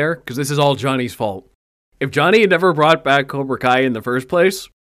Johnny there, because this is all Johnny's fault. If Johnny had never brought back Cobra Kai in the first place,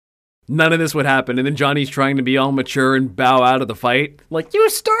 none of this would happen. And then Johnny's trying to be all mature and bow out of the fight. Like, you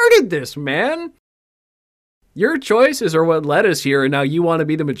started this, man. Your choices are what led us here, and now you want to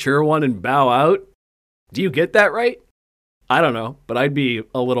be the mature one and bow out? Do you get that right? I don't know, but I'd be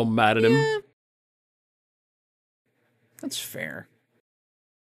a little mad at him. Yeah. That's fair.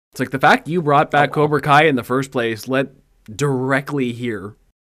 It's like the fact you brought back Cobra Kai in the first place led directly here.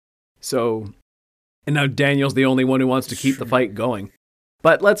 So, and now Daniel's the only one who wants to keep the fight going.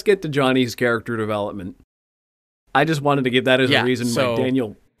 But let's get to Johnny's character development. I just wanted to give that as a reason why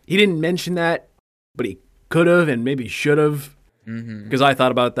Daniel, he didn't mention that, but he could have and maybe should have. Because I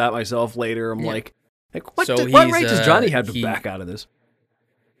thought about that myself later. I'm like what right does Johnny have to back out of this?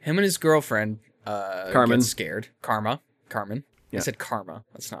 Him and his girlfriend Carmen. get scared. Carmen. Yeah. I said Karma.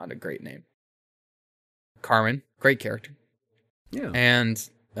 That's not a great name. Carmen, great character. Yeah. And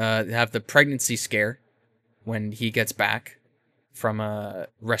have the pregnancy scare when he gets back from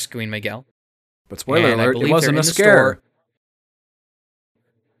rescuing Miguel. But spoiler alert, it wasn't a scare.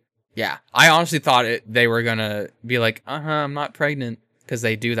 Yeah, I honestly thought they were going to be like, I'm not pregnant, because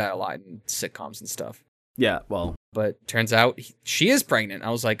they do that a lot in sitcoms and stuff. Yeah, well. But turns out she is pregnant. I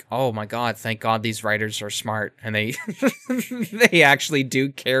was like, oh my God, thank God these writers are smart. And they they actually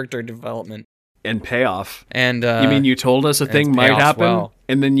do character development. And payoff. And you mean you told us a thing might happen,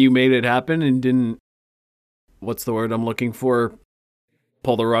 and then you made it happen and didn't, what's the word I'm looking for?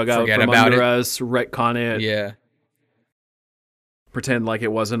 Pull the rug out from under us, retcon it. Yeah. Pretend like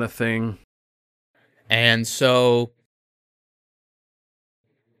it wasn't a thing. And so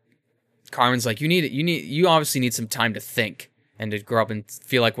Carmen's like, you obviously need some time to think and to grow up and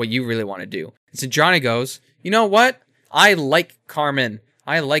feel like what you really want to do. And so Johnny goes, you know what? I like Carmen.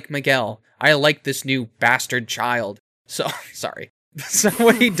 I like Miguel. I like this new bastard child. So, sorry. So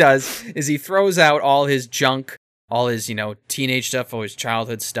what he does is he throws out all his junk, all his, teenage stuff, all his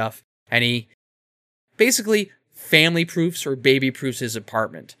childhood stuff, and he basically family proofs or baby proofs his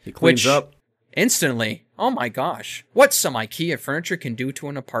apartment. He cleans up. Instantly, oh my gosh, what some IKEA furniture can do to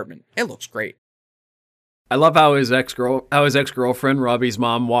an apartment. It looks great. I love how his ex-girlfriend, Robbie's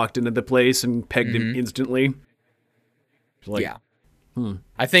mom, walked into the place and pegged him instantly. Like, yeah.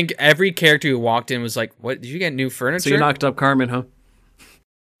 I think every character who walked in was like, what, did you get new furniture? So you knocked up Carmen, huh?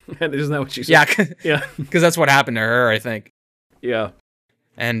 Isn't that what she said? Yeah. Because that's what happened to her, I think. Yeah.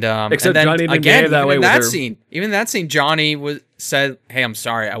 And except and then, Johnny didn't again, behave that way with her. Even in that scene, Johnny said, hey, I'm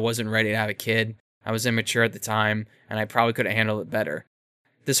sorry, I wasn't ready to have a kid. I was immature at the time, and I probably could have handled it better.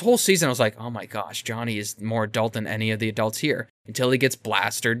 This whole season, I was like, oh my gosh, Johnny is more adult than any of the adults here, until he gets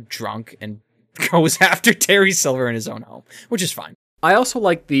blasted, drunk, and goes after Terry Silver in his own home, which is fine. I also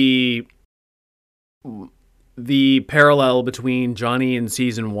like the parallel between Johnny in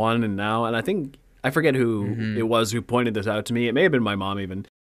season 1 and now, and I forget who it was who pointed this out to me. It may have been my mom even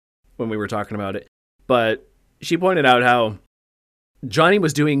when we were talking about it, but she pointed out how Johnny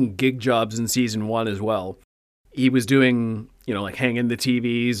was doing gig jobs in season 1 as well. He was doing, like hanging the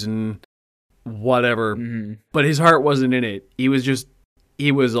TVs and whatever, but his heart wasn't in it. He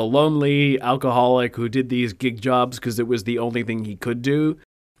was a lonely alcoholic who did these gig jobs because it was the only thing he could do.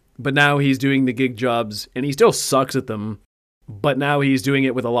 But now he's doing the gig jobs and he still sucks at them. But now he's doing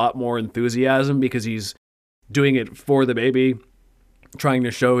it with a lot more enthusiasm because he's doing it for the baby, trying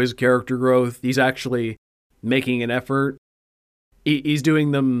to show his character growth. He's actually making an effort. He's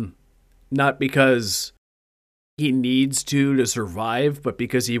doing them not because he needs to survive, but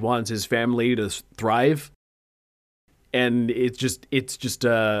because he wants his family to thrive. And it's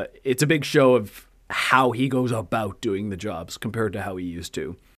a big show of how he goes about doing the jobs compared to how he used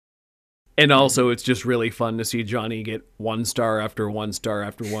to. And also, it's just really fun to see Johnny get 1 star after 1 star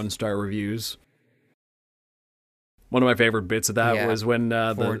after 1 star reviews. One of my favorite bits of that was when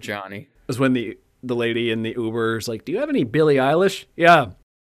Johnny the lady in the Uber is like, "Do you have any Billie Eilish?" Yeah,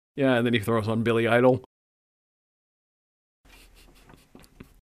 and then he throws on Billy Idol.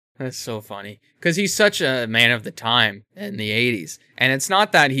 That's so funny because he's such a man of the time in the 80s, and it's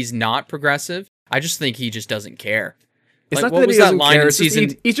not that he's not progressive. I just think he just doesn't care. It's not that he doesn't care.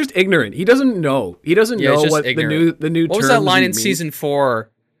 He's just ignorant. He doesn't know. He doesn't know what ignorant. the new. What was that line in season 4?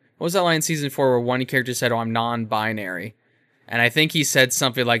 What was that line in season 4 where one character said, "Oh, I'm non-binary," and I think he said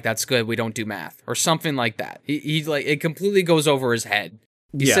something like, "That's good. We don't do math," or something like that. He like it completely goes over his head.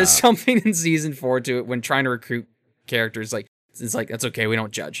 He says something in season 4 to it when trying to recruit characters. Like, it's like, that's okay, we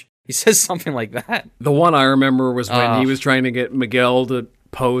don't judge. He says something like that. The one I remember was when he was trying to get Miguel to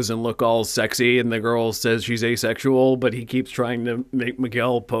pose and look all sexy, and the girl says she's asexual, but he keeps trying to make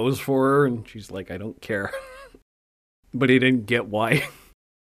Miguel pose for her, and she's like, I don't care. But he didn't get why.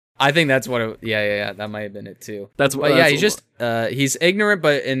 I think that's what it, yeah, that might have been it too. That's what. But yeah, he's just he's ignorant,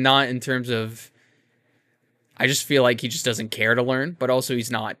 but not in terms of. I just feel like he just doesn't care to learn, but also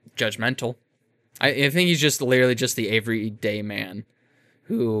he's not judgmental. I think he's just literally just the everyday man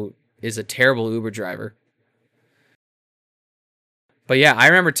who is a terrible Uber driver. But yeah, I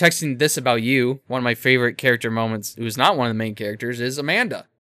remember texting this about you. One of my favorite character moments, who is not one of the main characters, is Amanda.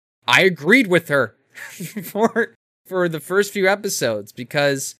 I agreed with her for the first few episodes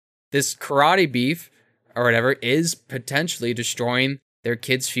because this karate beef or whatever is potentially destroying their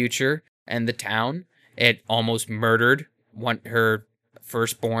kid's future and the town. It almost murdered her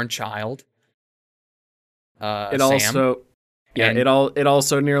firstborn child. It Sam. also, it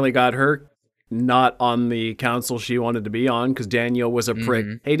also nearly got her not on the council she wanted to be on because Daniel was a prick.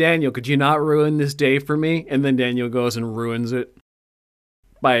 Hey, Daniel, could you not ruin this day for me? And then Daniel goes and ruins it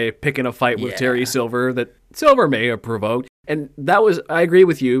by picking a fight with Terry Silver that Silver may have provoked. And that was, I agree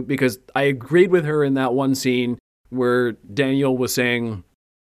with you because I agreed with her in that one scene where Daniel was saying,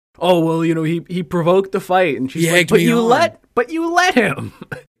 oh, well, you know, he provoked the fight. And she's like, but you let him.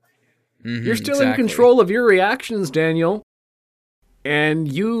 You're still in control of your reactions, Daniel.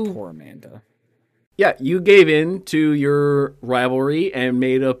 And you... Poor Amanda. Yeah, you gave in to your rivalry and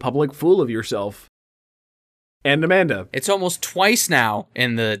made a public fool of yourself. And Amanda. It's almost twice now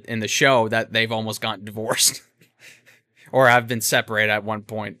in the show that they've almost gotten divorced. Or have been separated at one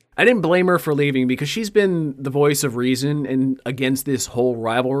point. I didn't blame her for leaving because she's been the voice of reason and against this whole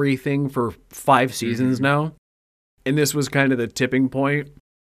rivalry thing for 5 seasons now. And this was kind of the tipping point.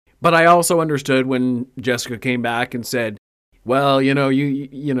 But I also understood when Jessica came back and said, well, you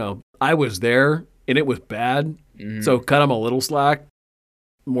know, I was there and it was bad. So cut him a little slack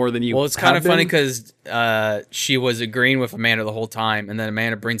more than you. Well, it's kind of funny because she was agreeing with Amanda the whole time. And then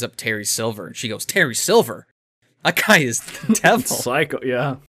Amanda brings up Terry Silver and she goes, Terry Silver? That guy is the devil. Psycho,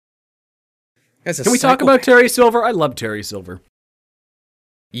 yeah. Can we talk about Terry Silver? I love Terry Silver.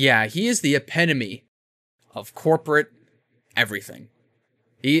 Yeah, he is the epitome of corporate everything.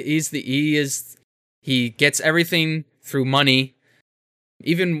 He gets everything through money.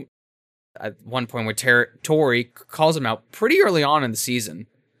 Even at one point where Tori calls him out pretty early on in the season,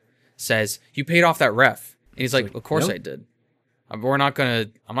 says, "You paid off that ref." And he's like, "Of course I did. I'm not gonna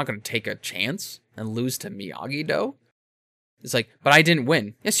take a chance and lose to Miyagi-Do." It's like, "But I didn't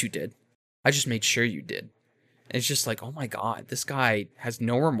win." "Yes, you did. I just made sure you did." And it's just like, oh my God, this guy has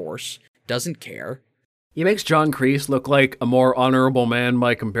no remorse, doesn't care. He makes John Kreese look like a more honorable man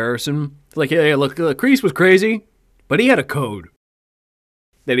by comparison. It's like, yeah, look, Kreese was crazy, but he had a code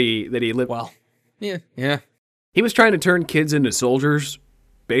that he lived. Well, yeah. He was trying to turn kids into soldiers,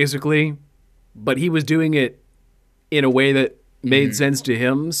 basically, but he was doing it in a way that made sense to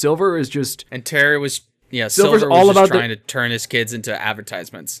him. Silver is just... And Terry was... Yeah, Silver was all just trying to turn his kids into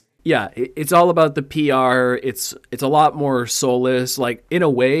advertisements. Yeah, it's all about the PR. It's a lot more soulless. Like, in a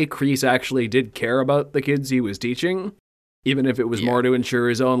way, Kreese actually did care about the kids he was teaching, even if it was more to ensure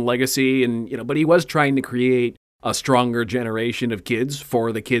his own legacy. And but he was trying to create a stronger generation of kids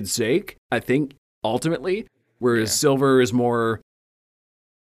for the kids' sake, I think, ultimately. Whereas Silver is more...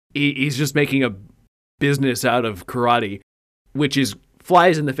 He's just making a business out of karate, which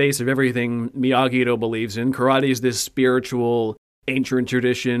flies in the face of everything Miyagi-Do believes in. Karate is this spiritual... ancient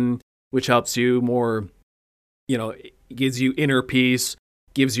tradition, which helps you more, gives you inner peace,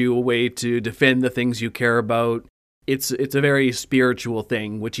 gives you a way to defend the things you care about. It's a very spiritual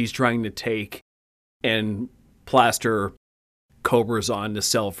thing, which he's trying to take and plaster Cobras on to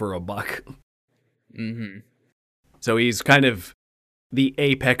sell for $1. So he's kind of the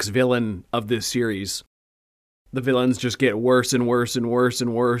apex villain of this series. The villains just get worse and worse and worse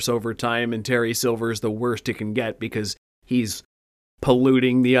and worse over time, and Terry Silver's the worst it can get because he's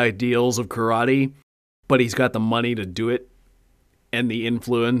polluting the ideals of karate, but he's got the money to do it and the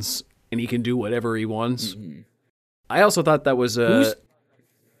influence, and he can do whatever he wants. I also thought that was I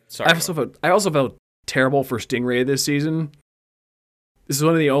also felt terrible for Stingray this season. This is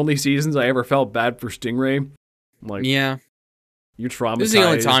one of the only seasons I ever felt bad for Stingray. You're traumatized. This is the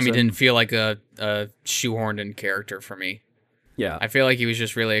only time he didn't feel like a shoehorned in character for me. Yeah. I feel like he was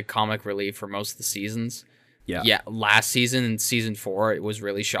just really a comic relief for most of the seasons. Yeah, last season in season 4, it was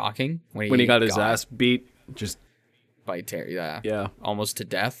really shocking when he got his ass beat just by Terry. Yeah, almost to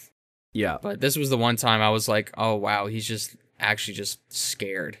death. Yeah, but this was the one time I was like, oh wow, he's just actually just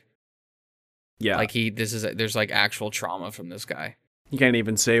scared. Yeah. Like there's like actual trauma from this guy. You can't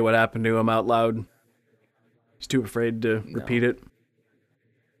even say what happened to him out loud. He's too afraid to repeat it.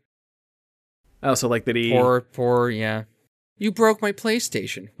 I also like that he... Yeah. You broke my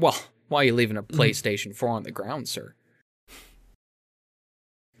PlayStation. Well, why are you leaving a PlayStation 4 on the ground, sir?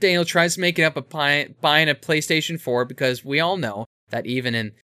 Daniel tries to make it up buying a PlayStation 4 because we all know that even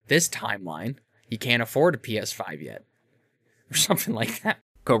in this timeline, he can't afford a PS5 yet. Or something like that.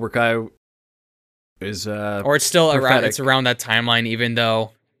 Cobra Kai is or it's still prophetic. it's around that timeline, even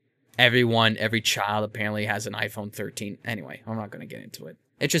though every child apparently has an iPhone 13. Anyway, I'm not going to get into it.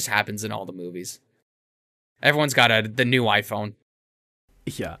 It just happens in all the movies. Everyone's got the new iPhone.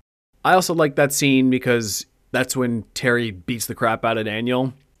 Yeah. I also like that scene because that's when Terry beats the crap out of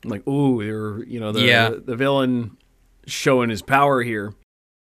Daniel. I'm like, ooh, the villain showing his power here.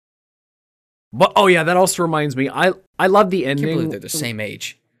 But that also reminds me, I love the ending. I can't believe they're the same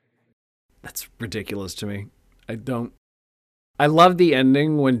age. That's ridiculous to me. I love the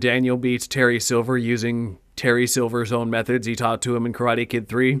ending when Daniel beats Terry Silver using Terry Silver's own methods he taught to him in Karate Kid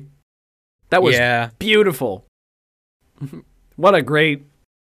 3. That was beautiful. What a great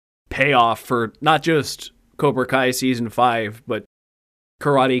payoff for not just Cobra Kai Season 5, but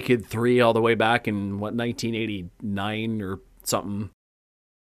Karate Kid 3 all the way back in, 1989 or something.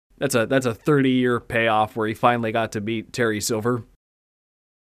 That's a 30-year payoff where he finally got to beat Terry Silver.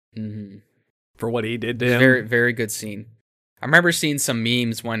 Mm-hmm. For what he did to him. Very, very good scene. I remember seeing some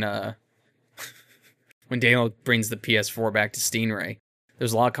memes when Daniel brings the PS4 back to Stingray.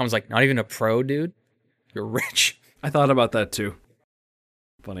 There's a lot of comments like, not even a pro, dude? You're rich. I thought about that too.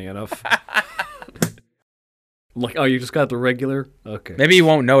 Funny enough. I'm like, oh, you just got the regular? Okay. Maybe you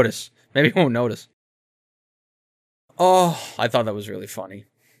won't notice. Oh, I thought that was really funny.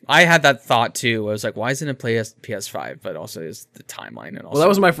 I had that thought too. I was like, why isn't it PS5? But also is the timeline. And also that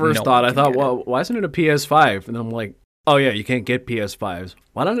was my first thought. I thought, well, why isn't it a PS5? And I'm like, oh yeah, you can't get PS5s.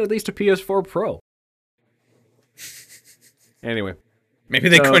 Why not at least a PS4 Pro? Anyway. Maybe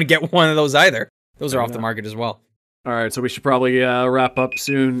they couldn't get one of those either. Those are off the market as well. All right, so we should probably wrap up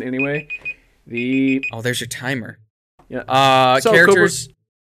soon anyway. There's your timer. Yeah. Characters.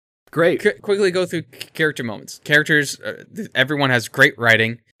 Great. Quickly go through character moments. Characters, everyone has great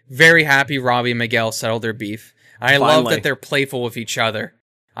writing. Very happy Robbie and Miguel settled their beef. I love that they're playful with each other.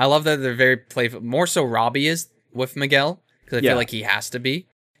 I love that they're very playful. More so Robbie is with Miguel, because I feel like he has to be.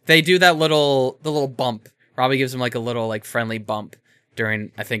 They do the little bump. Robbie gives him like a little friendly bump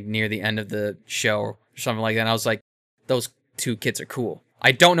during, I think, near the end of the show or something like that. And I was like, those two kids are cool.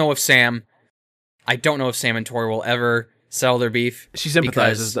 I don't know if Sam and Tori will ever settle their beef. She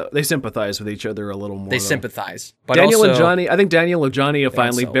sympathizes, though. They sympathize with each other a little more. They sympathize. But Daniel and Johnny, I think Daniel and Johnny have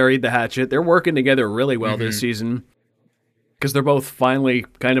finally buried the hatchet. They're working together really well this season because they're both finally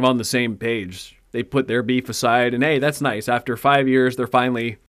kind of on the same page. They put their beef aside, and hey, that's nice. After 5 years, they're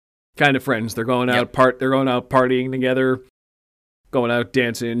finally kind of friends. They're going out partying together, going out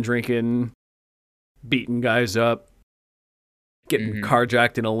dancing, drinking, beating guys up, getting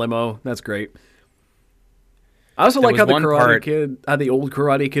carjacked in a limo. That's great. I also like how the old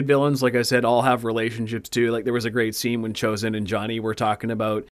Karate Kid villains, like I said, all have relationships too. Like there was a great scene when Chosen and Johnny were talking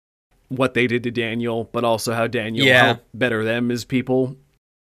about what they did to Daniel, but also how Daniel helped better them as people.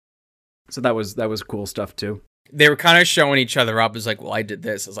 So that was cool stuff too. They were kind of showing each other up as like, well, I did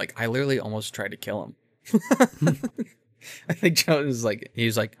this. I was like, I literally almost tried to kill him. I think Chosen was like, he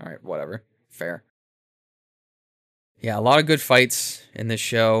was like, all right, whatever, fair. Yeah, a lot of good fights in this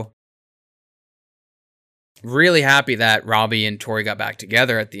show. Really happy that Robbie and Tori got back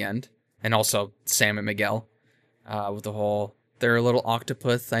together at the end. And also Sam and Miguel. With the whole, they're a little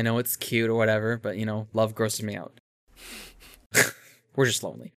octopus. I know it's cute or whatever, but love grosses me out. We're just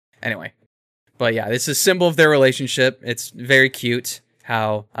lonely. Anyway. But yeah, this is a symbol of their relationship. It's very cute.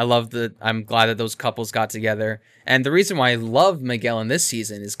 I'm glad that those couples got together. And the reason why I love Miguel in this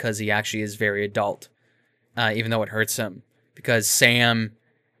season is because he actually is very adult. Even though it hurts him. Because Sam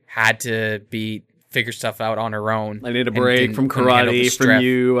had to figure stuff out on her own. I need a break from karate, from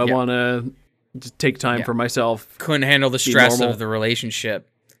you. I want to just take time for myself. Couldn't handle the stress of the relationship.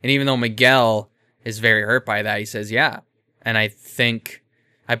 And even though Miguel is very hurt by that, he says, yeah. And I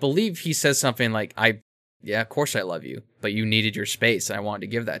believe he says something like, of course I love you, but you needed your space, and I wanted to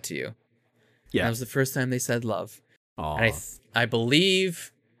give that to you. Yeah. And that was the first time they said love. Aww. And I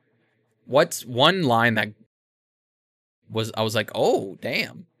believe what's one line that I was like, oh,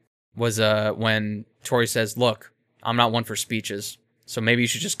 damn. Was when Tori says, look, I'm not one for speeches, so maybe you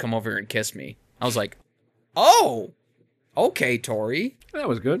should just come over here and kiss me. I was like, oh, okay, Tori. That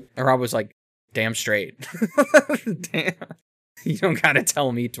was good. And Rob was like, damn straight. Damn. You don't gotta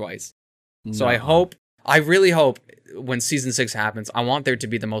tell me twice. So No. I really hope when season 6 happens, I want there to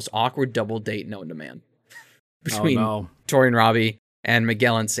be the most awkward double date known to man Oh between no. Tori and Robbie and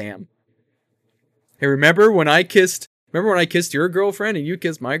Miguel and Sam. Hey, remember when I kissed your girlfriend and you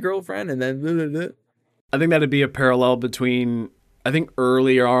kissed my girlfriend and then blah, blah, blah. I think that'd be a parallel between, I think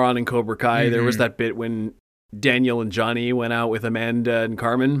earlier on in Cobra Kai, there was that bit when Daniel and Johnny went out with Amanda and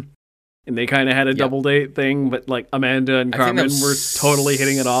Carmen, and they kind of had a double date thing, but like Amanda and I think that Carmen was were totally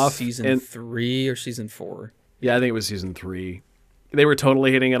hitting it off. Season 3 or season 4. Yeah, I think it was season 3. They were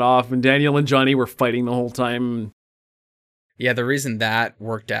totally hitting it off, and Daniel and Johnny were fighting the whole time. Yeah, the reason that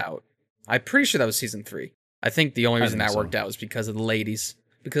worked out, I'm pretty sure that was season 3. I think the only reason that worked out was because of the ladies,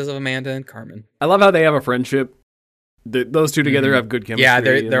 because of Amanda and Carmen. I love how they have a friendship. Those two together have good chemistry. Yeah,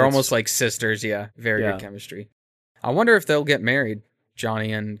 they're almost like sisters. Yeah, very good chemistry. I wonder if they'll get married,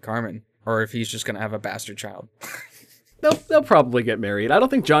 Johnny and Carmen, or if he's just gonna have a bastard child. They'll probably get married. I don't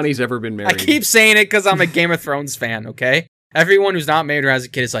think Johnny's ever been married. I keep saying it because I'm a Game of Thrones fan. Okay, everyone who's not married or has a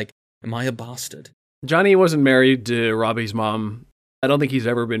kid is like, "Am I a bastard?" Johnny wasn't married to Robbie's mom. I don't think he's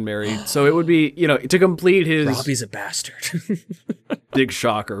ever been married. So it would be, to complete his... Robbie's a bastard. Big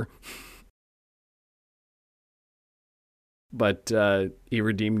shocker. But he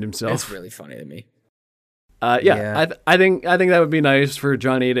redeemed himself. That's really funny to me. I think that would be nice for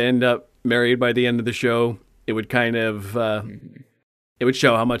Johnny to end up married by the end of the show. It would kind of... It would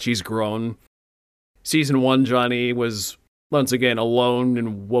show how much he's grown. Season 1, Johnny was... once again, alone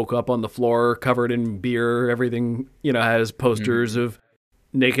and woke up on the floor covered in beer. Everything, has posters of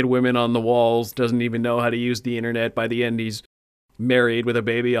naked women on the walls, doesn't even know how to use the internet. By the end, he's married with a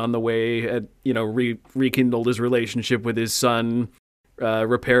baby on the way, rekindled his relationship with his son,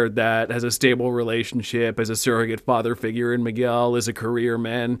 repaired that, has a stable relationship, as a surrogate father figure in Miguel, is a career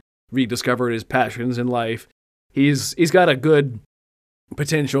man, rediscovered his passions in life. He's got a good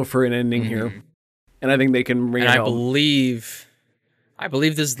potential for an ending here. And I think they can bring it home. I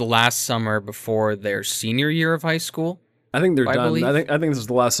believe this is the last summer before their senior year of high school. I think they're done. I think this is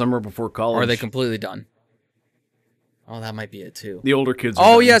the last summer before college. Or are they completely done? Oh, that might be it too. The older kids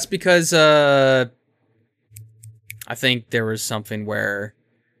are done. Yes, because I think there was something where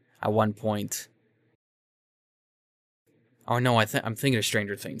at one point... Oh no, I'm thinking of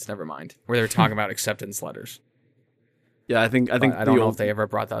Stranger Things, never mind. Where they were talking about acceptance letters. Yeah, I think I don't know if they ever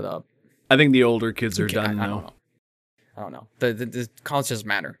brought that up. I think the older kids are done now. I don't know. The college doesn't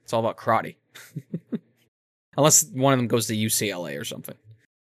matter. It's all about karate. Unless one of them goes to UCLA or something.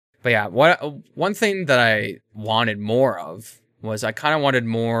 But yeah, one thing that I wanted more of was I kind of wanted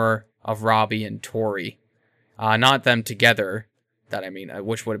more of Robbie and Tori. Not them together,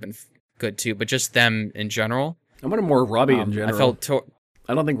 which would have been good too, but just them in general. I wanted more Robbie in general.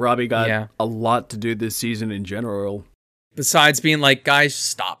 I don't think Robbie got a lot to do this season in general. Besides being like, guys,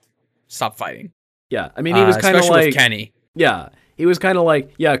 stop fighting. Yeah, I mean, he was kind of like... with Kenny. Yeah, he was kind of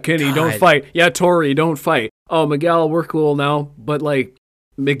like, yeah, Kenny, don't fight. Yeah, Tori, don't fight. Oh, Miguel, we're cool now. But, like,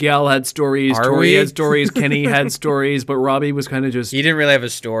 Miguel had stories, Tori had stories, Kenny had stories, but Robbie was kind of just... He didn't really have a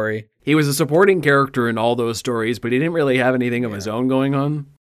story. He was a supporting character in all those stories, but he didn't really have anything of his own going on.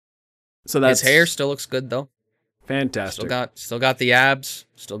 So that's... His hair still looks good, though. Fantastic. Still got the abs.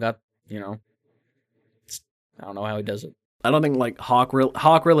 Still got, I don't know how he does it. I don't think, like, Hawk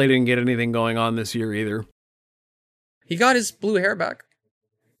really didn't get anything going on this year either. He got his blue hair back.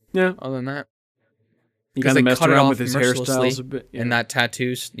 Yeah. Other than that. He kind of messed around with his hairstyles a bit. In that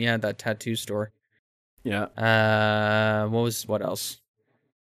tattoo store. Yeah. What else?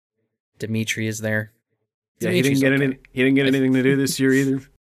 Dimitri is there. Yeah, he didn't get anything to do this year either.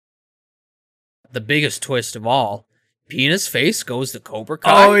 The biggest twist of all, Penis Face goes to Cobra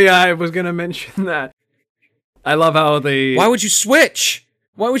Kai. Oh yeah, I was gonna mention that. I love how they... Why would you switch?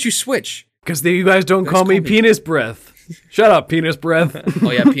 Because you guys don't call me Penis Breath. Shut up, Penis Breath. Oh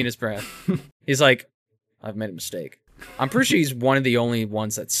yeah, Penis Breath. He's like, I've made a mistake. I'm pretty sure he's one of the only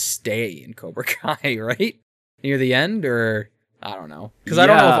ones that stay in Cobra Kai, right? Near the end, or... I don't know. Because I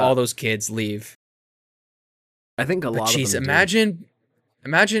don't know if all those kids leave. I think a lot of them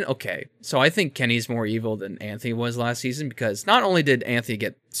imagine, okay, so I think Kenny's more evil than Anthony was last season, because not only did Anthony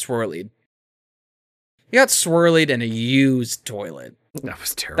get swirlied, he got swirlied in a used toilet. That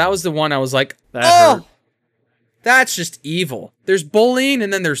was terrible. That was the one I was like, that hurt. That's just evil. There's bullying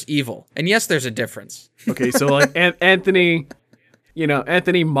and then there's evil. And yes, there's a difference. Okay, so like Anthony,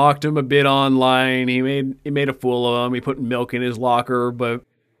 Anthony mocked him a bit online. He made a fool of him. He put milk in his locker, but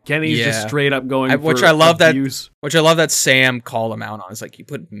Kenny's just straight up going for abuse. Which I love that Sam called him out on. It's like, you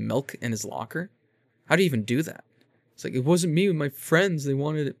put milk in his locker? How do you even do that? It's like, it wasn't me with my friends. They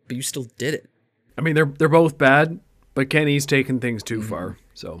wanted it, but you still did it. I mean, they're both bad, But Kenny's taken things too far,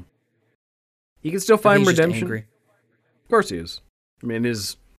 so he can still I think find he's just redemption. angry. Of course he is. I mean,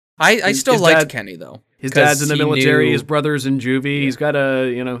 I still his liked dad- Kenny though. his 'Cause dad's in the he military. knew- His brother's in juvie. Yeah. He's got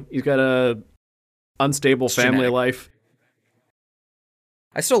a unstable It's family genetic. life.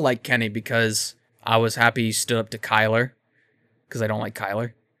 I still like Kenny because I was happy he stood up to Kyler. Because I don't like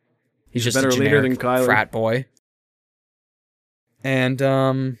Kyler. He's just better a leader generic than Kyler. frat boy. And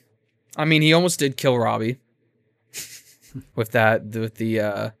I mean, he almost did kill Robbie with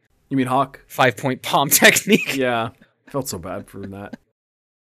the You mean Hawk? 5-point palm technique. Yeah, I felt so bad for that.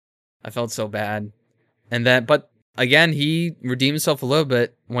 I felt so bad. And then, but again, he redeemed himself a little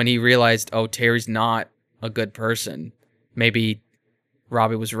bit when he realized, oh, Terry's not a good person. Maybe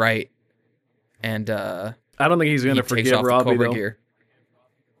Robbie was right. And I don't think he's gonna he takes forgive off the Robbie Cobra though. gear.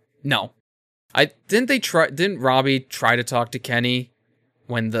 No. Didn't Robbie try to talk to Kenny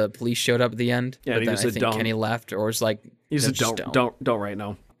when the police showed up at the end? Yeah, but he then just I said, think "Don't." Kenny left, or was like, He said, just don't right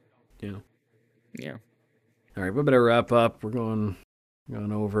now. Yeah. All right, we better wrap up. We're going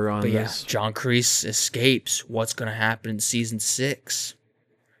over on But yeah, this. John Kreese escapes. What's gonna happen in season 6?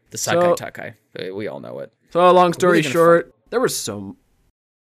 The So- Sakai Takai. We all know it. So, long story Really gonna short, there was some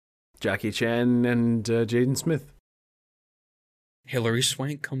Jackie Chan and Jaden Smith. Hilary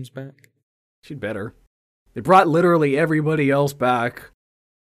Swank comes back. She'd better. They brought literally everybody else back.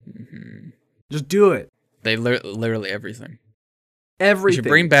 hmm Just do it. They literally everything. We Everything. should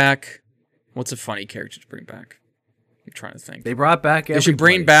bring back. What's a funny character to bring back? I'm trying to think. They brought back everybody.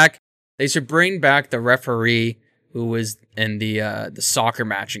 They should bring back the referee who was in the soccer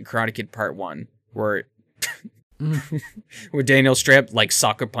match in Karate Kid Part 1, where Daniel Strip like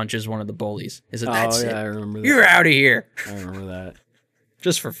soccer punches one of the bullies. Is it that's Oh, yeah, it? I remember that. You're out of here. I remember that.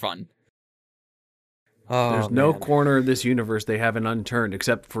 Just for fun. Oh, There's no man. corner of this universe they haven't unturned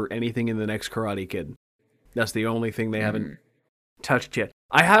except for anything in the next Karate Kid. That's the only thing they haven't touched yet.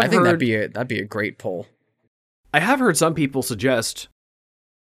 I think that'd be a great poll. I have heard some people suggest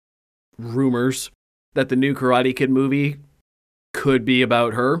rumors that the new Karate Kid movie could be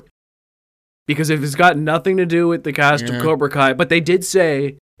about her. Because if it's got nothing to do with the cast of Yeah. Cobra Kai, but they did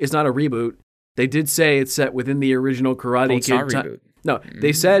say it's not a reboot. They did say it's set within the original Karate Oh, it's Kid. not a reboot. No,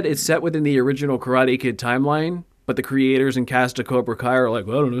 they said it's set within the original Karate Kid timeline, but the creators and cast of Cobra Kai are like,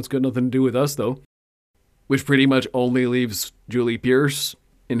 well, I don't know, it's got nothing to do with us though. Which pretty much only leaves Julie Pierce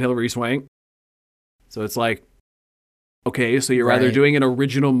and Hilary Swank. So it's like, okay, so you're either Right. doing an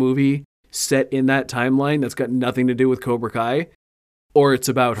original movie set in that timeline that's got nothing to do with Cobra Kai, or it's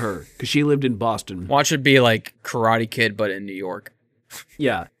about her, because she lived in Boston. Watch it be like Karate Kid, but in New York.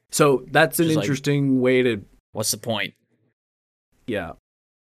 Yeah. So that's an Just like- interesting way to, What's the point? yeah.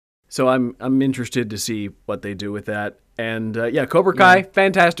 So I'm interested to see what they do with that. And yeah, Cobra Kai,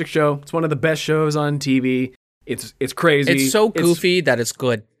 fantastic show. It's one of the best shows on TV. It's crazy. It's so goofy that it's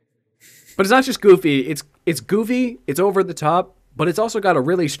good. But it's not just goofy. It's goofy. It's over the top. But it's also got a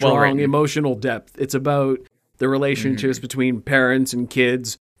really strong Well-written. emotional depth. It's about the relationships between parents and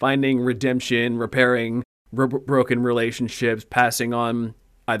kids, finding redemption, repairing broken relationships, passing on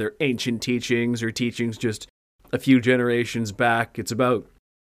either ancient teachings or teachings just a few generations back. It's about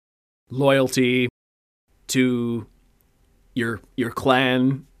loyalty to your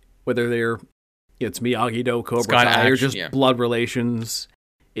clan, whether it's Miyagi-Do, Cobra got Kai, or action, just yeah. blood relations.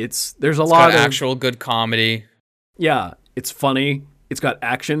 There's a It's lot got of actual good comedy. yeah, it's funny. It's got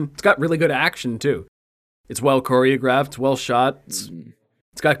action. It's got really good action too. It's well choreographed, it's well shot.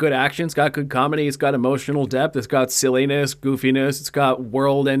 It's got good action. It's got good comedy. It's got emotional depth. It's got silliness, goofiness. It's got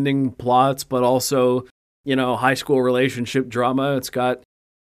world-ending plots, but also, high school relationship drama. It's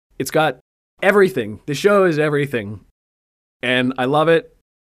got everything. The show is everything, and I love it.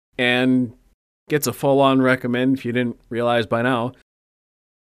 And gets a full-on recommend if you didn't realize by now.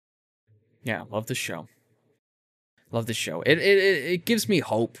 Yeah, love the show. Love the show. It gives me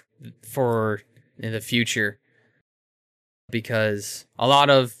hope for in the future, because a lot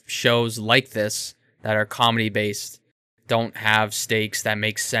of shows like this that are comedy based don't have stakes that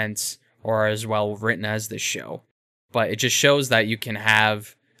make sense or are as well written as this show. But it just shows that you can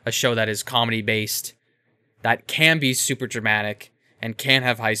have a show that is comedy based that can be super dramatic and can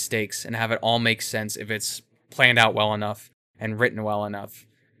have high stakes and have it all make sense if it's planned out well enough and written well enough.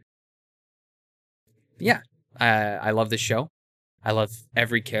 Yeah, I love this show. I love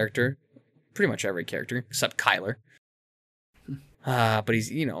every character, pretty much every character except Kyler. But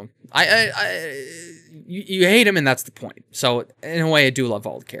he's, you hate him, and that's the point. So in a way, I do love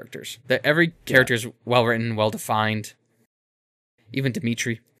all the characters. Every character is well written, well defined. Even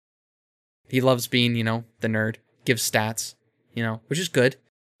Dimitri, he loves being, the nerd, gives stats, which is good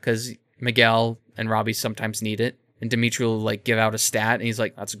because Miguel and Robbie sometimes need it, And Dimitri will like give out a stat, and he's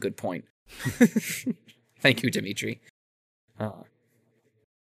like, "That's a good point." Thank you, Dimitri.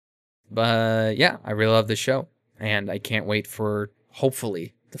 But yeah, I really love this show, and I can't wait for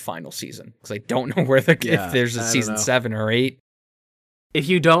hopefully the final season because I don't know where if there's a season 7 or 8. If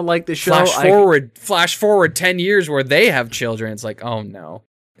you don't like the show, flash forward 10 years where they have children. It's like, oh no,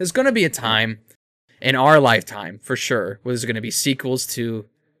 there's gonna be a time in our lifetime for sure where there's gonna be sequels to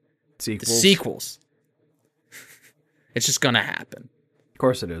the sequels. It's just gonna happen. Of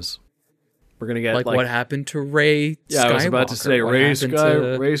course it is. We're gonna get like what happened to Rey. Yeah, Skywalker? I was about to say Rey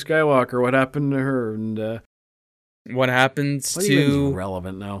Skywalker. What happened to her? And what happens what to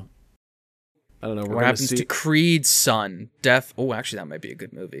relevant now? I don't know. What happens to Creed's son? Deaf. Oh, actually, that might be a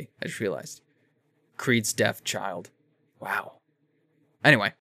good movie. I just realized. Creed's deaf child. Wow.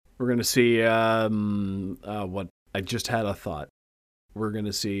 Anyway, we're gonna see. What I just had a thought. We're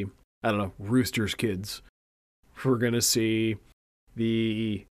gonna see. I don't know. Rooster's kids. We're gonna see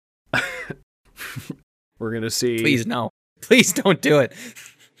the. We're gonna see. Please no. Please don't do it.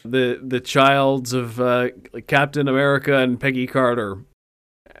 The childs of Captain America and Peggy Carter.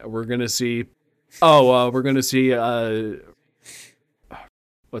 We're gonna see. We're gonna see.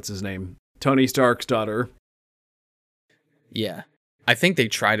 What's his name? Tony Stark's daughter. Yeah, I think they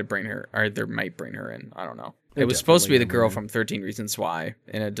try to bring her, or they might bring her in. I don't know. It was supposed to be the girl from 13 Reasons Why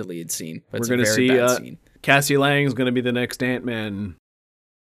in a deleted scene, but we're gonna see. Bad scene. Cassie Lang's gonna be the next Ant-Man.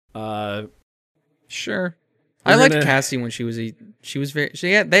 Sure. I liked Cassie when she was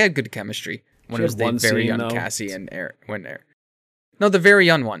they had good chemistry when it was the very young Cassie and No, the very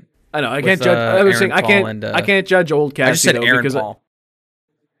young one. I know. I can't judge. I was saying I can't judge old Cassie. I just said Aaron Paul.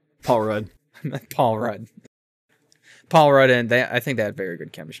 Paul Rudd. Paul Rudd, and I think they had very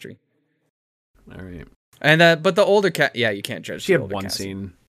good chemistry. All right. And but the older you can't judge. She had one Cassie.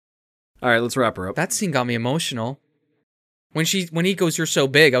 Scene. All right, let's wrap her up. That scene got me emotional. When he goes, "You're so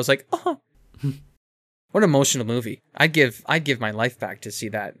big," I was like, "Oh." What an emotional movie. I'd give my life back to see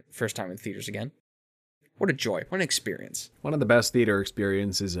that first time in theaters again. What a joy. What an experience. One of the best theater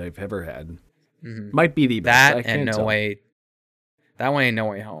experiences I've ever had. Mm-hmm. Might be the best. That and No Way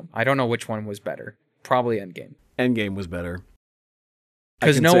Home. I don't know which one was better. Probably Endgame. Endgame was better.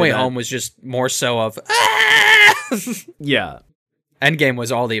 Because No Way Home was just more so of... Yeah. Endgame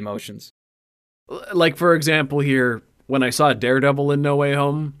was all the emotions. Like, for example, here, when I saw Daredevil in No Way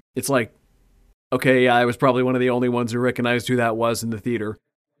Home, it's like, okay, yeah, I was probably one of the only ones who recognized who that was in the theater.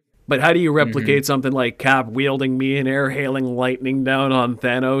 But how do you replicate something like Cap wielding Mjolnir, hailing lightning down on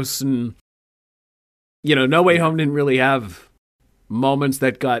Thanos? And, No Way Home didn't really have moments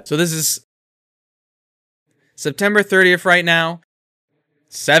that got... So this is September 30th right now.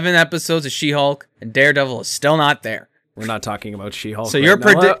 7 episodes of She-Hulk, and Daredevil is still not there. We're not talking about She-Hulk. So your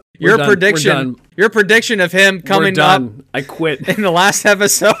prediction of him coming up... I quit. In the last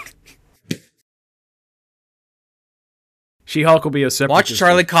episode... She-Hulk will be a separate. Watch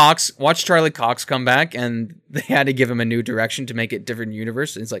Charlie Cox come back, and they had to give him a new direction to make it a different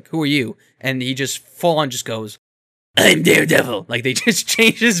universe. And it's like, who are you? And he just full on just goes, "I'm Daredevil." Like they just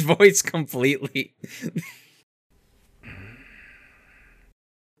changed his voice completely.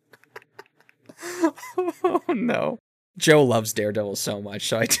 Oh no. Joe loves Daredevil so much,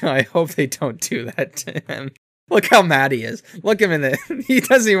 so I hope they don't do that to him. Look how mad he is. Look him in the... He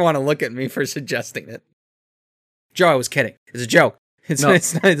doesn't even want to look at me for suggesting it. Joe, I was kidding. It's a joke. It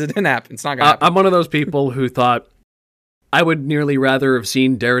didn't happen. It's not gonna happen. I'm one of those people who thought I would nearly rather have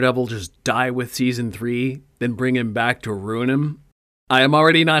seen Daredevil just die with season 3 than bring him back to ruin him. I am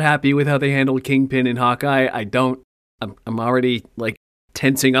already not happy with how they handled Kingpin and Hawkeye. I'm already like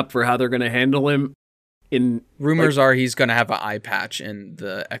tensing up for how they're gonna handle him. Rumors are he's gonna have an eye patch in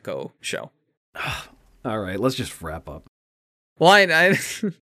the Echo show. All right, let's just wrap up. Well, I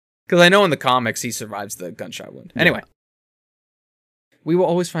because I know in the comics he survives the gunshot wound. Anyway, we will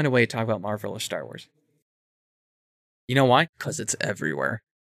always find a way to talk about Marvel or Star Wars. You know why? Because it's everywhere.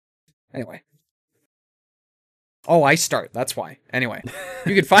 Anyway. Oh, I start. That's why. Anyway,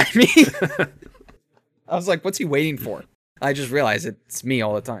 you can find me. I was like, what's he waiting for? I just realized it's me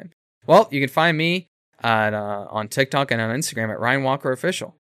all the time. Well, you can find me on TikTok and on Instagram at Ryan Walker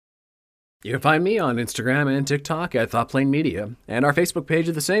Official. You can find me on Instagram and TikTok at ThoughtPlane Media, and our Facebook page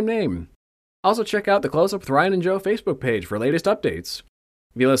of the same name. Also check out the Close Up with Ryan and Joe Facebook page for latest updates.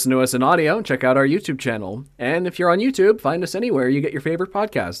 If you listen to us in audio, check out our YouTube channel. And if you're on YouTube, find us anywhere you get your favorite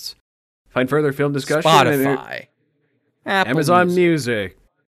podcasts. Find further film discussion Spotify, Amazon Music,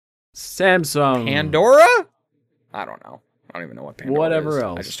 Samsung, Pandora? I don't know. I don't even know what Pandora Whatever is.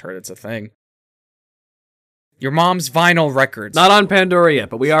 else. I just heard it's a thing. Your mom's vinyl records. Not on Pandora yet,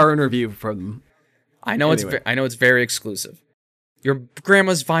 but we are in review from them. I know Anyway. it's very exclusive. Your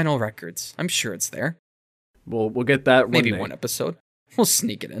grandma's vinyl records. I'm sure it's there. We'll get that Maybe one day. one episode. We'll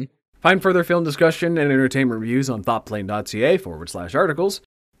sneak it in. Find further film discussion and entertainment reviews on thoughtplane.ca/articles.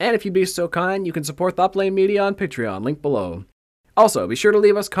 And if you'd be so kind, you can support Thoughtplane Media on Patreon, link below. Also, be sure to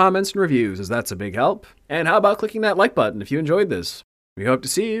leave us comments and reviews, as that's a big help. And how about clicking that like button if you enjoyed this? We hope to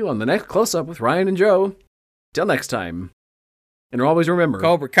see you on the next close-up with Ryan and Joe. Till next time. And always remember,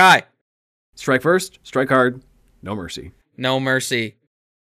 Cobra Kai. strike first, strike hard, no mercy. No mercy.